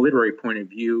 from a literary point of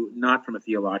view, not from a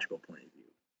theological point of view.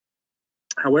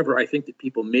 However, I think that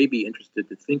people may be interested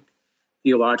to think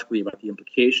theologically about the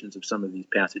implications of some of these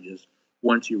passages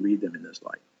once you read them in this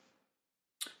light.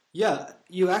 Yeah,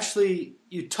 you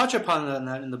touch upon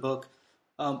that in the book.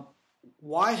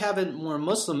 Why haven't more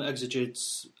Muslim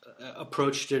exegetes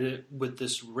approached it with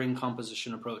this ring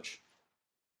composition approach?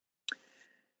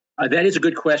 That is a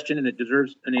good question, and it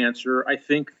deserves an answer. I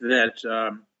think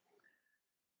that,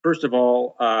 first of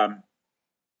all,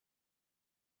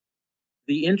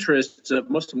 the interests of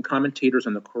Muslim commentators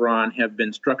on the Quran have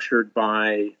been structured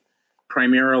by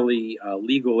primarily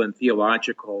legal and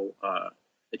theological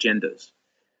agendas.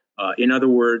 In other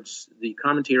words, the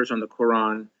commentators on the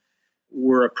Quran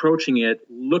were approaching it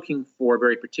looking for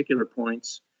very particular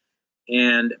points,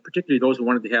 and particularly those who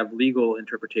wanted to have legal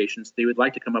interpretations. They would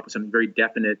like to come up with something very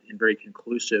definite and very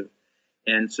conclusive,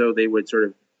 and so they would sort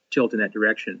of tilt in that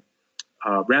direction,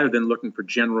 rather than looking for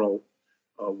general,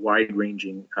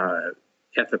 wide-ranging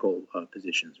ethical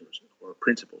positions or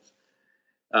principles.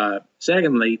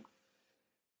 Secondly,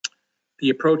 the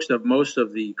approach of most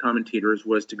of the commentators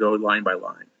was to go line by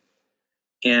line.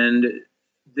 And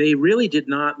they really did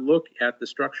not look at the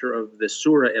structure of the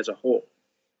surah as a whole.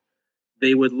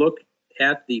 They would look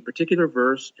at the particular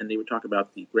verse, and they would talk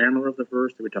about the grammar of the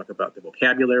verse. They would talk about the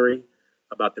vocabulary,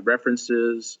 about the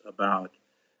references, about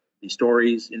the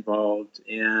stories involved,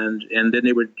 and then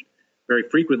they would very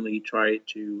frequently try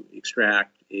to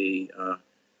extract a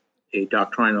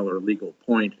doctrinal or legal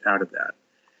point out of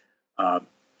that.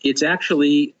 It's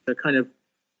actually a kind of,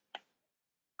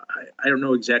 I don't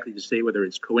know exactly to say whether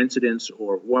it's coincidence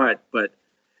or what, but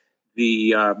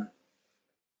the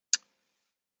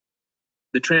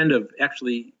trend of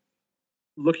actually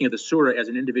looking at the surah as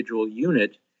an individual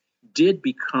unit did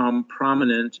become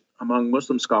prominent among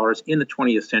Muslim scholars in the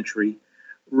 20th century,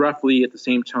 roughly at the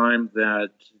same time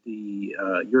that the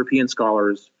European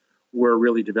scholars were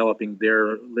really developing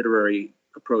their literary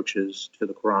approaches to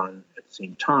the Quran at the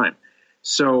same time.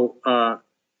 So,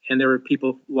 and there were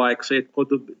people like Sayyid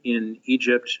Qutb in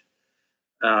Egypt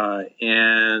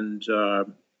and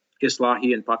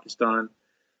Islahi in Pakistan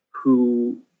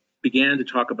who began to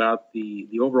talk about the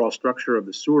overall structure of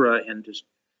the surah and just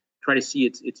try to see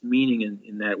its meaning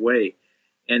in that way.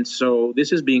 And so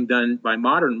this is being done by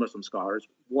modern Muslim scholars.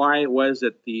 Why it was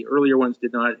that the earlier ones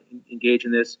did not engage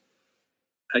in this,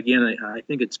 again, I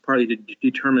think it's partly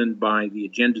determined by the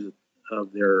agenda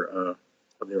of their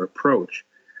approach.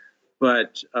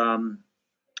 But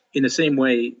in the same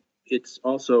way, it's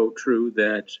also true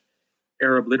that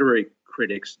Arab literary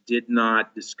critics did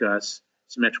not discuss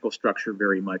symmetrical structure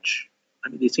very much. I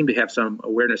mean, they seem to have some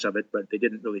awareness of it, but they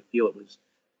didn't really feel it was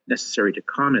necessary to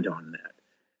comment on that.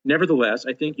 Nevertheless,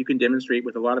 I think you can demonstrate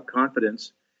with a lot of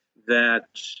confidence that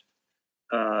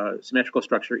symmetrical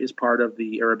structure is part of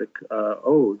the Arabic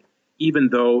ode, even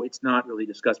though it's not really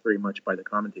discussed very much by the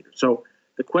commentators. So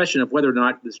the question of whether or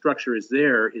not the structure is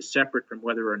there is separate from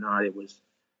whether or not it was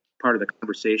part of the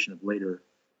conversation of later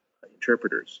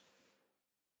interpreters.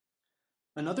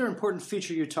 Another important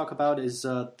feature you talk about is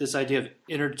this idea of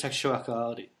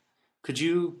intertextuality. Could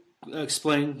you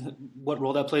explain what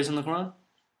role that plays in the Quran?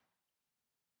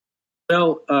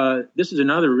 Well, this is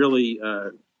another really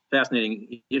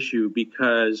fascinating issue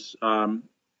because, and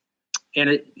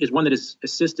it is one that is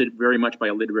assisted very much by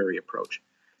a literary approach.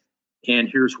 And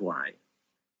here's why.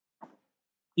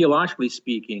 Theologically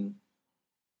speaking,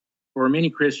 for many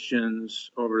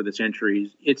Christians over the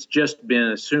centuries, it's just been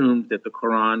assumed that the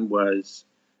Quran was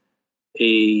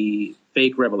a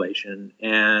fake revelation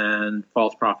and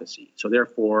false prophecy. So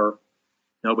therefore,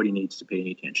 nobody needs to pay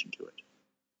any attention to it.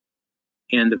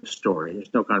 End of story.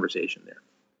 There's no conversation there.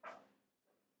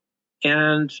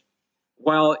 And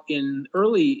while in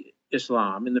early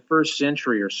Islam, in the first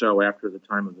century or so after the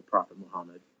time of the Prophet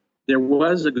Muhammad, there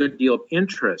was a good deal of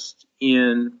interest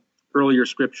in earlier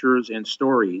scriptures and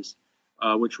stories,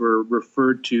 which were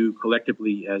referred to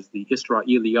collectively as the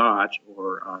Isra'iliyat,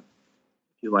 or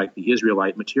if you like, the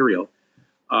Israelite material.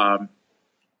 And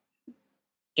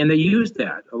they used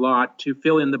that a lot to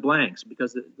fill in the blanks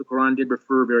because the Quran did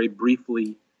refer very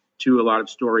briefly to a lot of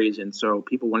stories, and so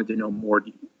people wanted to know more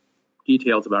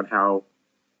details about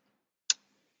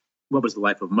what was the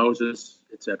life of Moses,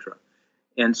 etc.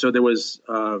 And so there was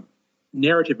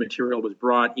narrative material was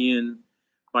brought in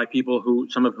by people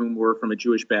some of whom were from a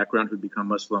Jewish background who'd become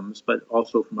Muslims, but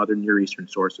also from other Near Eastern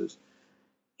sources.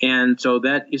 And so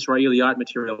that Israeliyat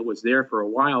material was there for a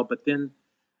while, but then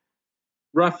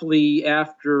roughly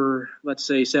after, let's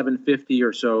say, 750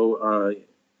 or so,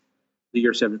 the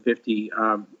year 750,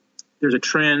 there's a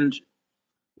trend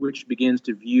which begins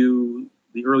to view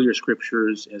the earlier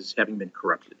scriptures as having been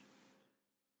corrupted.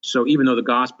 So even though the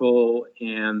Gospel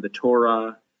and the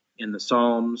Torah and the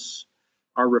Psalms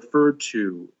are referred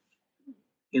to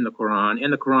in the Quran,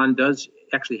 and the Quran does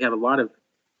actually have a lot of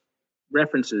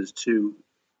references to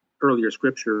earlier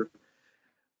scripture,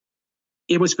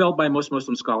 it was felt by most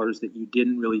Muslim scholars that you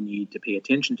didn't really need to pay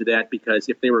attention to that, because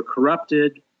if they were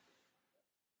corrupted,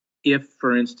 if,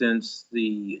 for instance,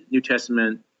 the New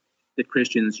Testament that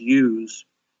Christians use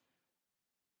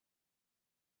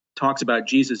talks about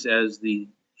Jesus as the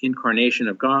incarnation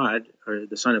of God or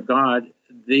the Son of God,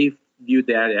 they viewed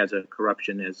that as a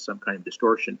corruption, as some kind of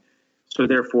distortion. So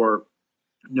therefore,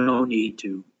 no need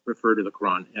to refer to the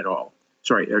Quran at all.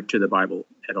 Or to the Bible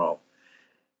at all.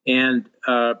 And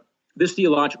this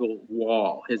theological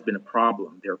wall has been a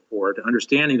problem, therefore, to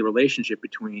understanding the relationship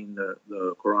between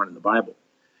the Quran and the Bible.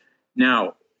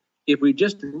 Now, if we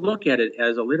just look at it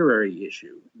as a literary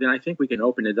issue, then I think we can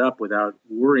open it up without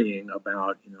worrying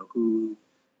about, who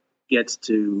gets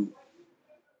to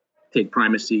take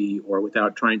primacy, or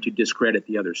without trying to discredit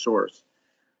the other source,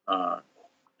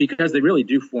 because they really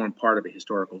do form part of a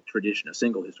historical tradition, a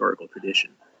single historical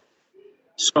tradition.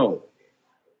 So,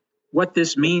 what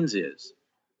this means is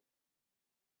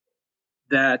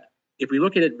that if we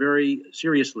look at it very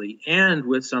seriously and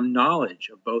with some knowledge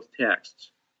of both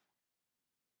texts,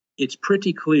 it's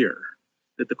pretty clear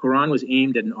that the Quran was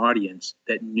aimed at an audience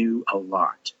that knew a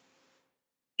lot,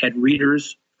 at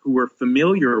readers who were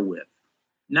familiar with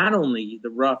not only the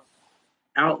rough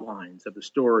outlines of the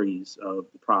stories of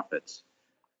the prophets,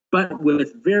 but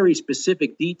with very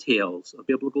specific details of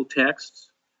biblical texts,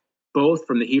 both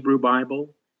from the Hebrew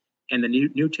Bible and the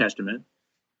New Testament.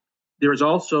 There is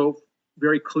also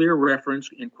very clear reference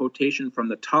and quotation from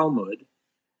the Talmud,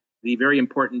 the very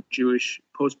important Jewish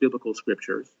post-biblical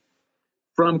scriptures,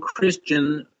 from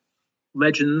Christian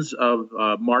legends of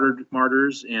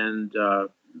martyrs and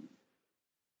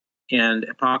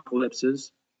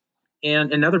apocalypses,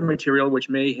 and another material which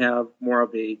may have more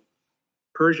of a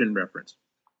Persian reference.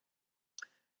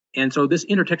 And so this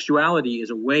intertextuality is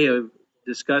a way of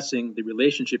discussing the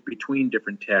relationship between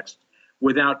different texts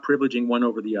without privileging one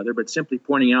over the other, but simply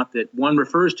pointing out that one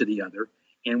refers to the other,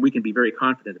 and we can be very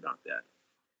confident about that.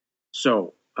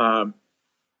 So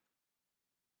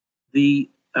the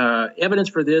evidence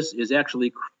for this is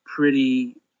actually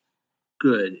pretty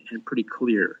good and pretty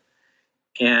clear.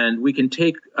 And we can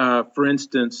take, for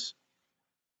instance,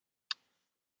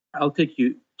 I'll take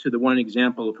you to the one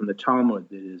example from the Talmud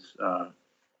that is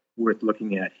worth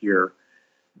looking at here.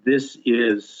 This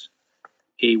is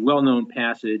a well-known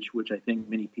passage, which I think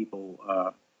many people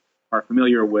are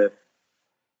familiar with,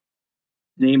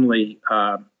 namely,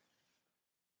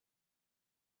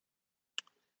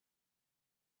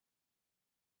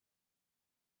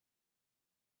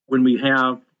 when we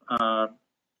have,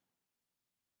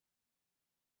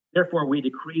 therefore we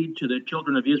decreed to the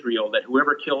children of Israel that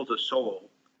whoever kills a soul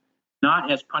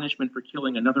not as punishment for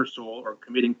killing another soul or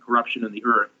committing corruption in the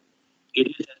earth. It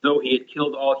is as though he had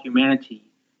killed all humanity,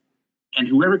 and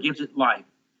whoever gives it life,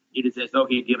 it is as though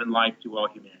he had given life to all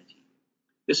humanity.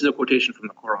 This is a quotation from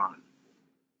the Quran,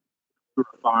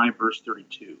 Surah 5, verse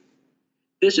 32.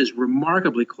 This is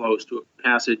remarkably close to a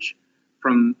passage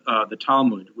from the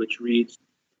Talmud, which reads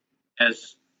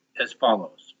as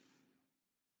follows.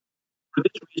 For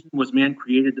this reason was man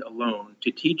created alone,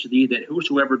 to teach thee that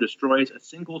whosoever destroys a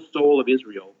single soul of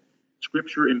Israel,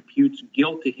 Scripture imputes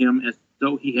guilt to him as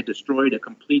though he had destroyed a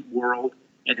complete world,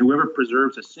 and whoever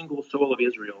preserves a single soul of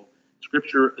Israel,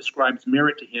 Scripture ascribes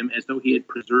merit to him as though he had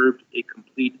preserved a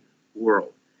complete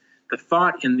world. The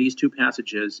thought in these two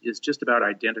passages is just about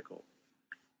identical.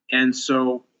 And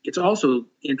so it's also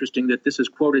interesting that this is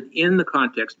quoted in the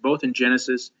context, both in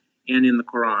Genesis and in the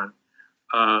Quran,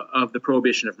 of the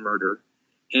prohibition of murder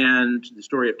and the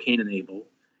story of Cain and Abel.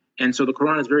 And so the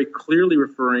Quran is very clearly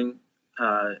referring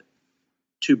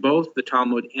to both the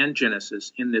Talmud and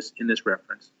Genesis in this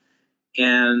reference.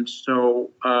 And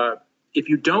so if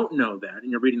you don't know that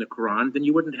and you're reading the Quran, then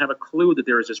you wouldn't have a clue that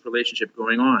there is this relationship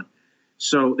going on.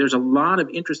 So there's a lot of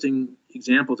interesting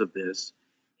examples of this.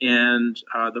 And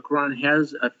the Quran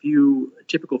has a few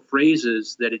typical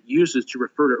phrases that it uses to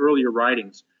refer to earlier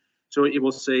writings. So it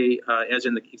will say, as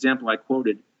in the example I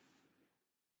quoted,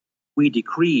 we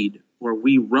decreed or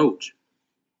we wrote,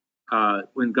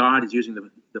 when God is using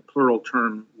the plural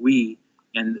term we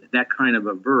and that kind of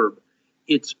a verb,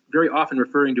 it's very often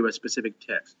referring to a specific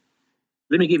text.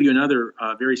 Let me give you another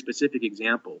very specific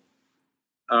example.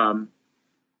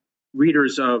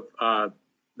 Readers of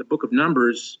the book of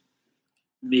Numbers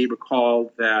may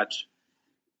recall that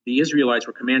the Israelites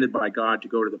were commanded by God to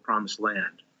go to the promised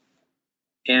land.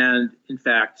 And in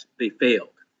fact, they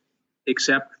failed,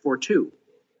 except for two,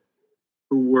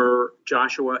 who were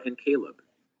Joshua and Caleb.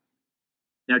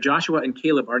 Now, Joshua and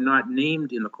Caleb are not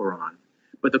named in the Quran,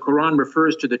 but the Quran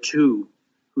refers to the two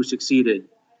who succeeded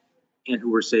and who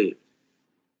were saved.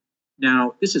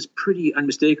 Now, this is pretty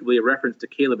unmistakably a reference to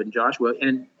Caleb and Joshua,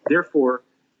 and therefore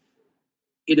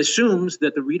it assumes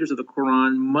that the readers of the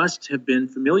Quran must have been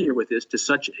familiar with this to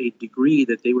such a degree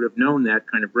that they would have known that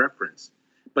kind of reference.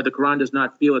 But the Quran does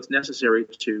not feel it's necessary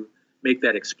to make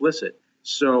that explicit.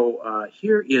 So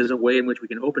here is a way in which we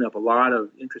can open up a lot of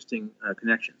interesting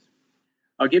connections.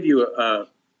 I'll give you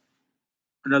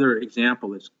another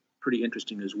example that's pretty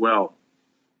interesting as well.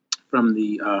 From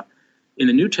in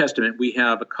the New Testament, we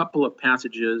have a couple of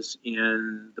passages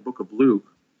in the book of Luke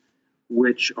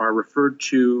which are referred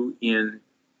to in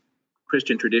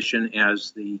Christian tradition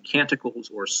as the canticles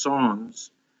or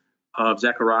songs of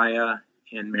Zechariah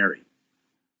and Mary.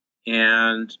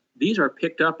 And these are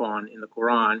picked up on in the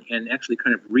Quran and actually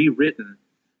kind of rewritten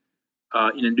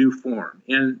in a new form.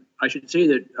 And I should say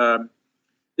that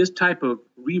this type of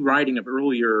rewriting of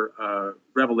earlier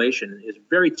revelation is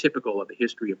very typical of the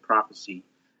history of prophecy.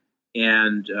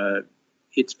 And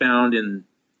it's found in,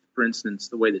 for instance,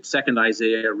 the way that second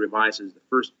Isaiah revises the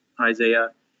first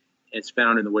Isaiah. It's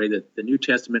found in the way that the New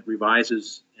Testament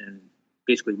revises and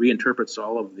basically reinterprets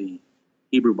all of the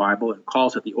Hebrew Bible and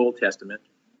calls it the Old Testament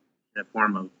in a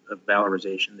form of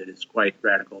valorization that is quite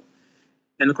radical.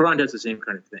 And the Quran does the same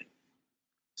kind of thing.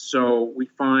 So we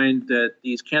find that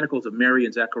these canticles of Mary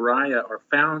and Zechariah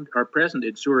are present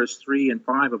in surahs 3 and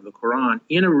 5 of the Quran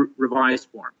in a revised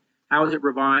form. How is it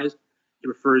revised? It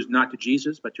refers not to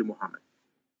Jesus, but to Muhammad.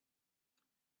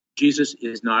 Jesus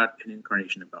is not an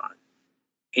incarnation of God.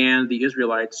 And the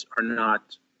Israelites are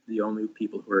not the only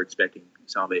people who are expecting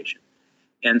salvation.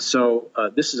 And so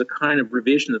this is a kind of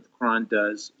revision that the Quran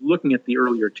does, looking at the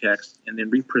earlier texts and then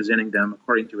representing them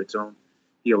according to its own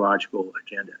theological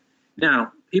agenda.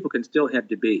 Now, people can still have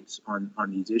debates on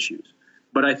these issues.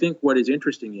 But I think what is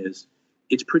interesting is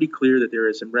it's pretty clear that there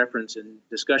is some reference and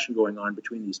discussion going on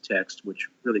between these texts, which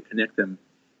really connect them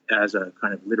as a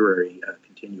kind of literary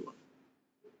continuum.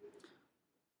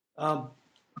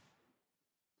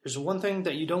 There's one thing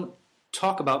that you don't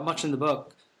talk about much in the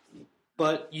book,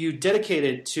 but you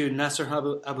dedicated to Nasser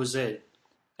Abu Zaid.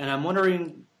 And I'm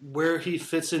wondering where he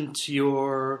fits into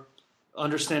your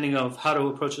understanding of how to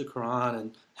approach the Quran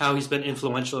and how he's been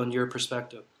influential in your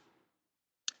perspective.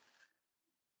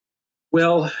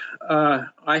 Well,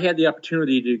 I had the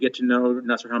opportunity to get to know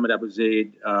Nasser Hamid Abu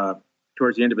Zaid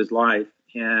towards the end of his life,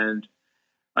 and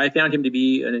I found him to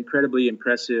be an incredibly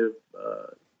impressive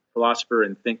philosopher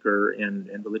and thinker and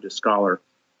religious scholar.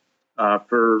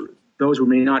 For those who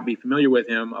may not be familiar with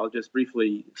him, I'll just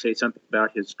briefly say something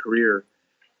about his career.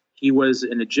 He was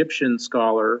an Egyptian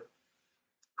scholar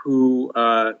who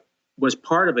was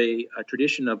part of a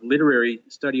tradition of literary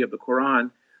study of the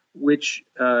Quran, which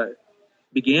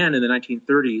began in the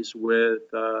 1930s with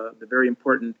the very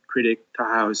important critic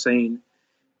Taha Hussein,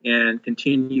 and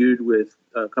continued with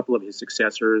a couple of his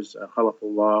successors,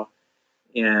 Khalafullah,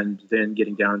 and then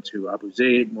getting down to Abu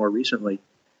Zaid more recently.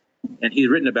 And he's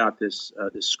written about this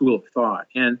school of thought.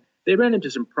 And they ran into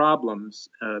some problems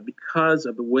because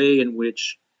of the way in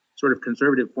which sort of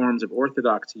conservative forms of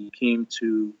orthodoxy came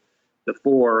to the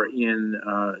fore in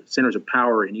centers of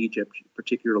power in Egypt,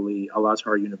 particularly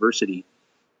Al-Azhar University,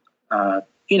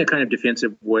 in a kind of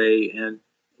defensive way. And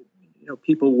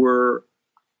people were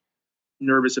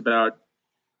nervous about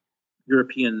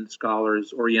European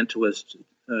scholars, Orientalists,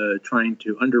 trying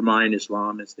to undermine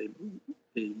Islam as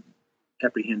they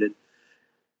apprehended.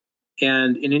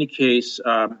 And in any case,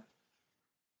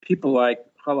 people like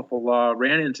Khalafullah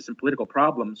ran into some political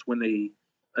problems when they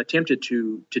attempted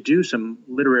to do some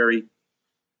literary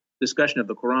discussion of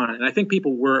the Quran. And I think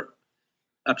people were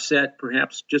upset,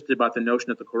 perhaps, just about the notion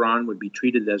that the Quran would be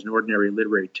treated as an ordinary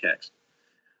literary text.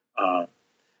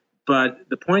 But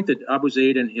the point that Abu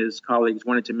Zaid and his colleagues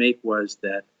wanted to make was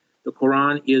that the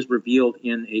Quran is revealed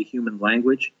in a human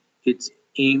language. It's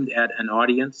aimed at an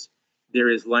audience. There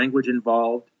is language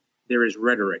involved. There is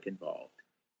rhetoric involved.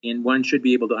 And one should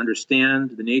be able to understand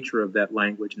the nature of that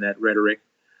language and that rhetoric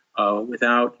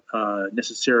without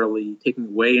necessarily taking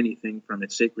away anything from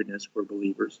its sacredness for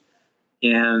believers,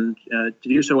 and to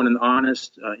do so in an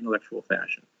honest, intellectual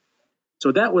fashion.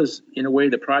 So that was, in a way,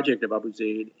 the project of Abu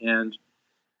Zaid. And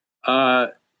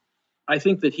I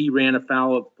think that he ran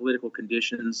afoul of political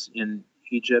conditions in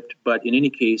Egypt, but in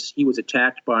any case, he was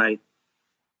attacked by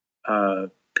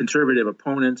conservative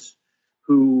opponents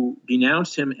who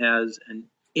denounced him as an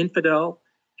infidel,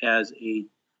 as a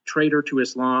traitor to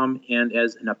Islam, and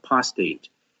as an apostate.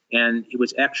 And it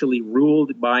was actually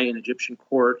ruled by an Egyptian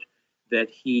court that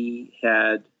he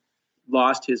had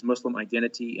lost his Muslim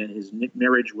identity and his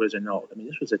marriage was annulled. I mean,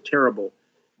 this was a terrible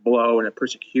blow and a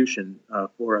persecution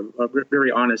for a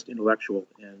very honest intellectual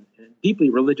and deeply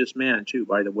religious man, too,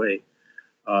 by the way,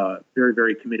 very,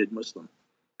 very committed Muslim.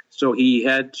 So he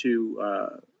had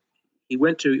to, he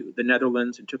went to the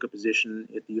Netherlands and took a position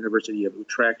at the University of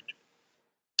Utrecht,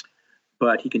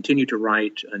 but he continued to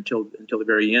write until the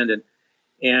very end.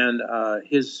 And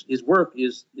his work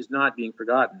is not being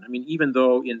forgotten. I mean, even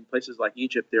though in places like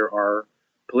Egypt there are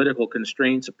political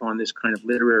constraints upon this kind of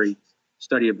literary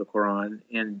study of the Quran,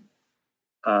 and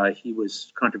he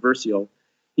was controversial,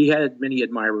 he had many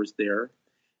admirers there.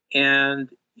 And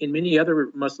in many other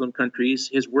Muslim countries,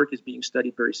 his work is being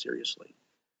studied very seriously.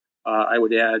 I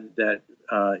would add that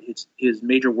his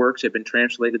major works have been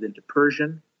translated into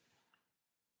Persian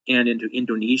and into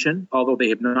Indonesian, although they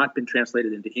have not been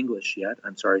translated into English yet,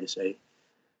 I'm sorry to say.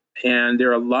 And there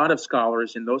are a lot of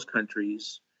scholars in those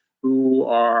countries who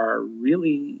are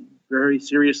really very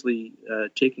seriously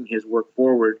taking his work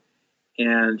forward,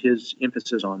 and his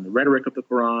emphasis on the rhetoric of the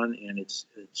Quran and its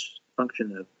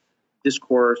function of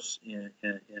discourse and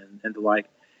the like.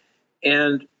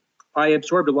 And I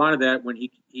absorbed a lot of that when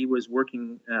he was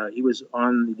working, he was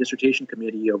on the dissertation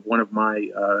committee of one of my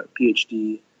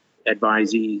PhD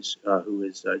advisees, who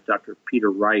is Dr. Peter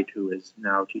Wright, who is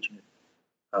now teaching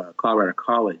at Colorado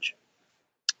College.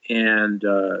 And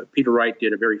Peter Wright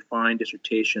did a very fine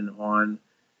dissertation on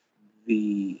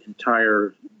the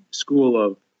entire school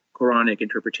of Quranic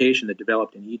interpretation that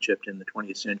developed in Egypt in the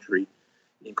 20th century,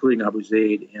 including Abu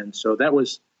Zaid. And so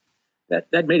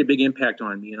that made a big impact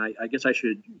on me. And I guess I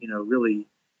should, really,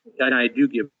 and I do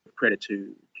give credit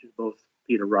to both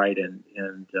Peter Wright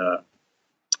and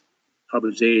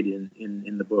Abu Zaid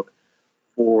in the book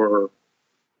for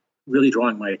really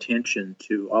drawing my attention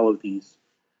to all of these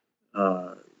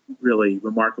really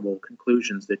remarkable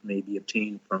conclusions that may be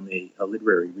obtained from a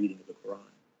literary reading of the Quran.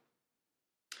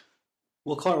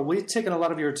 Well, Carl, we've taken a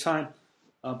lot of your time.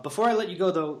 Before I let you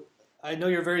go, though, I know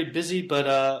you're very busy,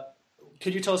 but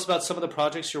could you tell us about some of the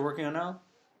projects you're working on now?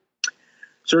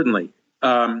 Certainly.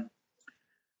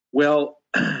 Well,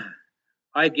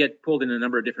 I get pulled in a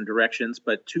number of different directions,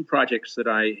 but two projects that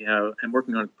I am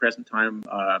working on at the present time,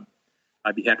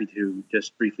 I'd be happy to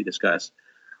just briefly discuss.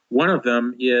 One of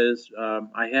them is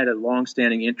I had a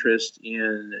long-standing interest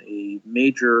in a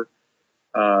major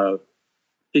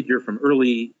figure from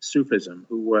early Sufism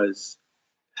who was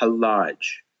Hallaj.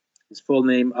 His full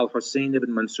name, Al-Hussein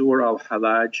ibn Mansur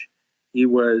al-Hallaj. He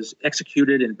was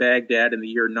executed in Baghdad in the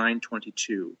year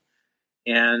 922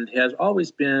 and has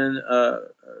always been a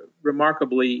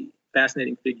remarkably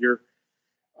fascinating figure.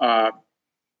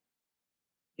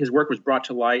 His work was brought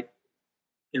to light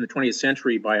in the 20th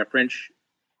century by a French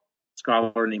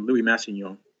scholar named Louis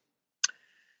Massignon.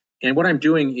 And what I'm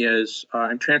doing is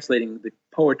I'm translating the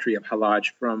poetry of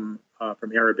Hallaj from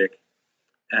Arabic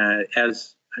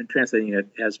as and translating it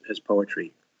as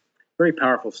poetry. Very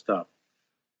powerful stuff.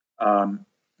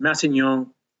 Massignon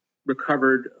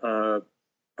recovered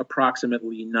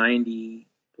approximately 90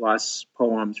 plus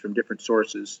poems from different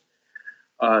sources.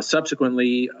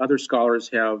 Subsequently, other scholars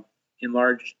have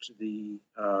enlarged the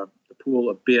pool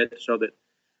a bit so that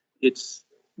it's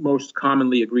most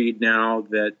commonly agreed now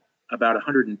that about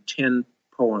 110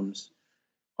 poems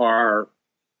are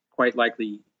quite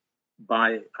likely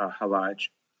by Hallaj.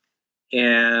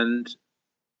 And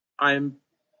I'm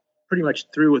pretty much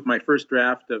through with my first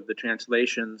draft of the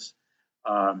translations.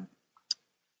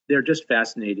 They're just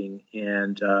fascinating.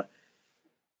 And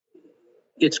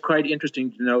it's quite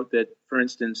interesting to note that, for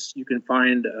instance, you can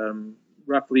find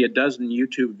roughly a dozen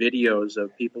YouTube videos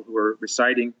of people who are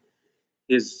reciting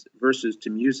his verses to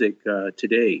music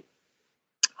today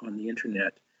on the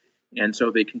internet. And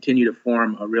so they continue to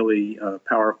form a really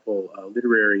powerful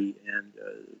literary and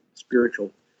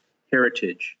spiritual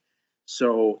heritage.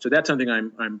 So that's something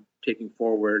I'm taking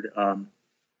forward,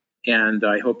 and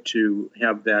I hope to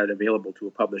have that available to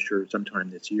a publisher sometime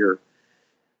this year.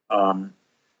 And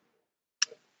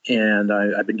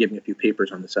I've been giving a few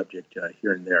papers on the subject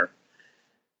here and there.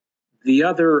 The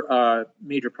other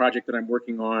major project that I'm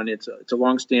working on, it's a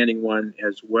long-standing one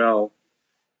as well,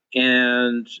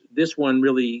 and this one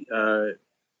really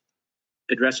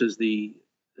addresses the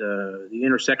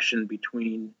intersection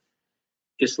between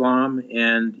Islam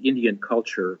and Indian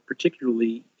culture,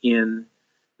 particularly in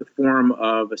the form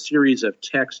of a series of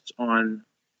texts on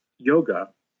yoga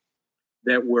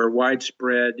that were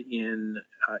widespread in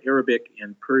Arabic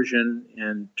and Persian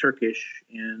and Turkish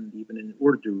and even in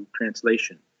Urdu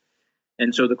translation.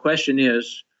 And so the question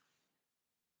is,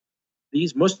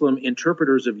 these Muslim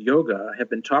interpreters of yoga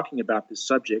have been talking about this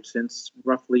subject since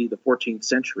roughly the 14th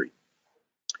century.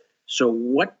 So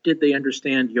what did they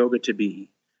understand yoga to be,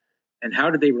 and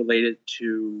how did they relate it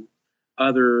to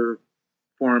other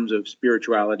forms of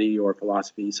spirituality or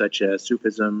philosophy, such as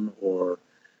Sufism or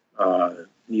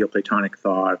Neoplatonic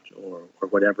thought or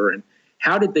whatever? And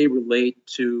how did they relate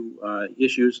to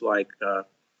issues like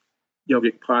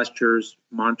yogic postures,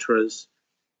 mantras,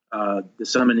 the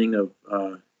summoning of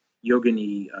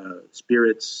yogini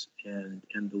spirits and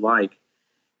the like?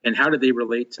 And how did they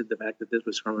relate to the fact that this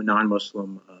was from a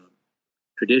non-Muslim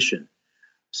tradition?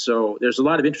 So there's a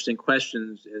lot of interesting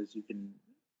questions, as you can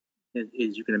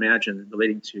imagine,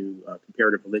 relating to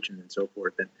comparative religion and so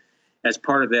forth. And as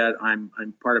part of that, I'm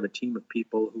part of a team of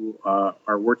people who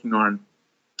are working on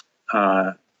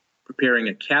preparing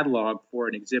a catalog for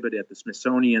an exhibit at the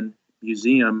Smithsonian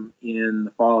Museum in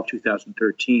the fall of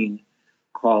 2013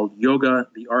 called Yoga,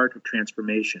 the Art of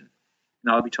Transformation.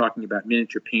 And I'll be talking about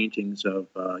miniature paintings of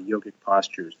yogic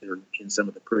postures that are in some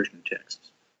of the Persian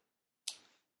texts.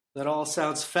 That all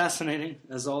sounds fascinating,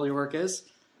 as all your work is.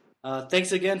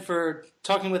 Thanks again for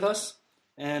talking with us,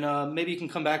 and maybe you can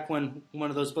come back when one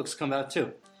of those books come out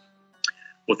too.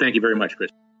 Well, thank you very much, Chris.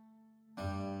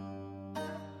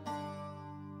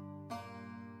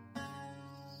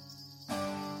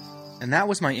 And that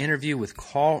was my interview with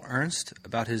Carl Ernst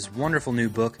about his wonderful new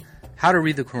book, How to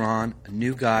Read the Quran, a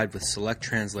New Guide with Select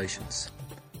Translations.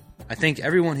 I think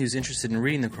everyone who's interested in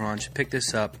reading the Quran should pick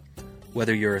this up,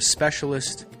 whether you're a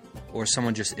specialist or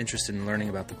someone just interested in learning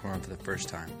about the Quran for the first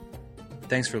time.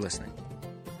 Thanks for listening.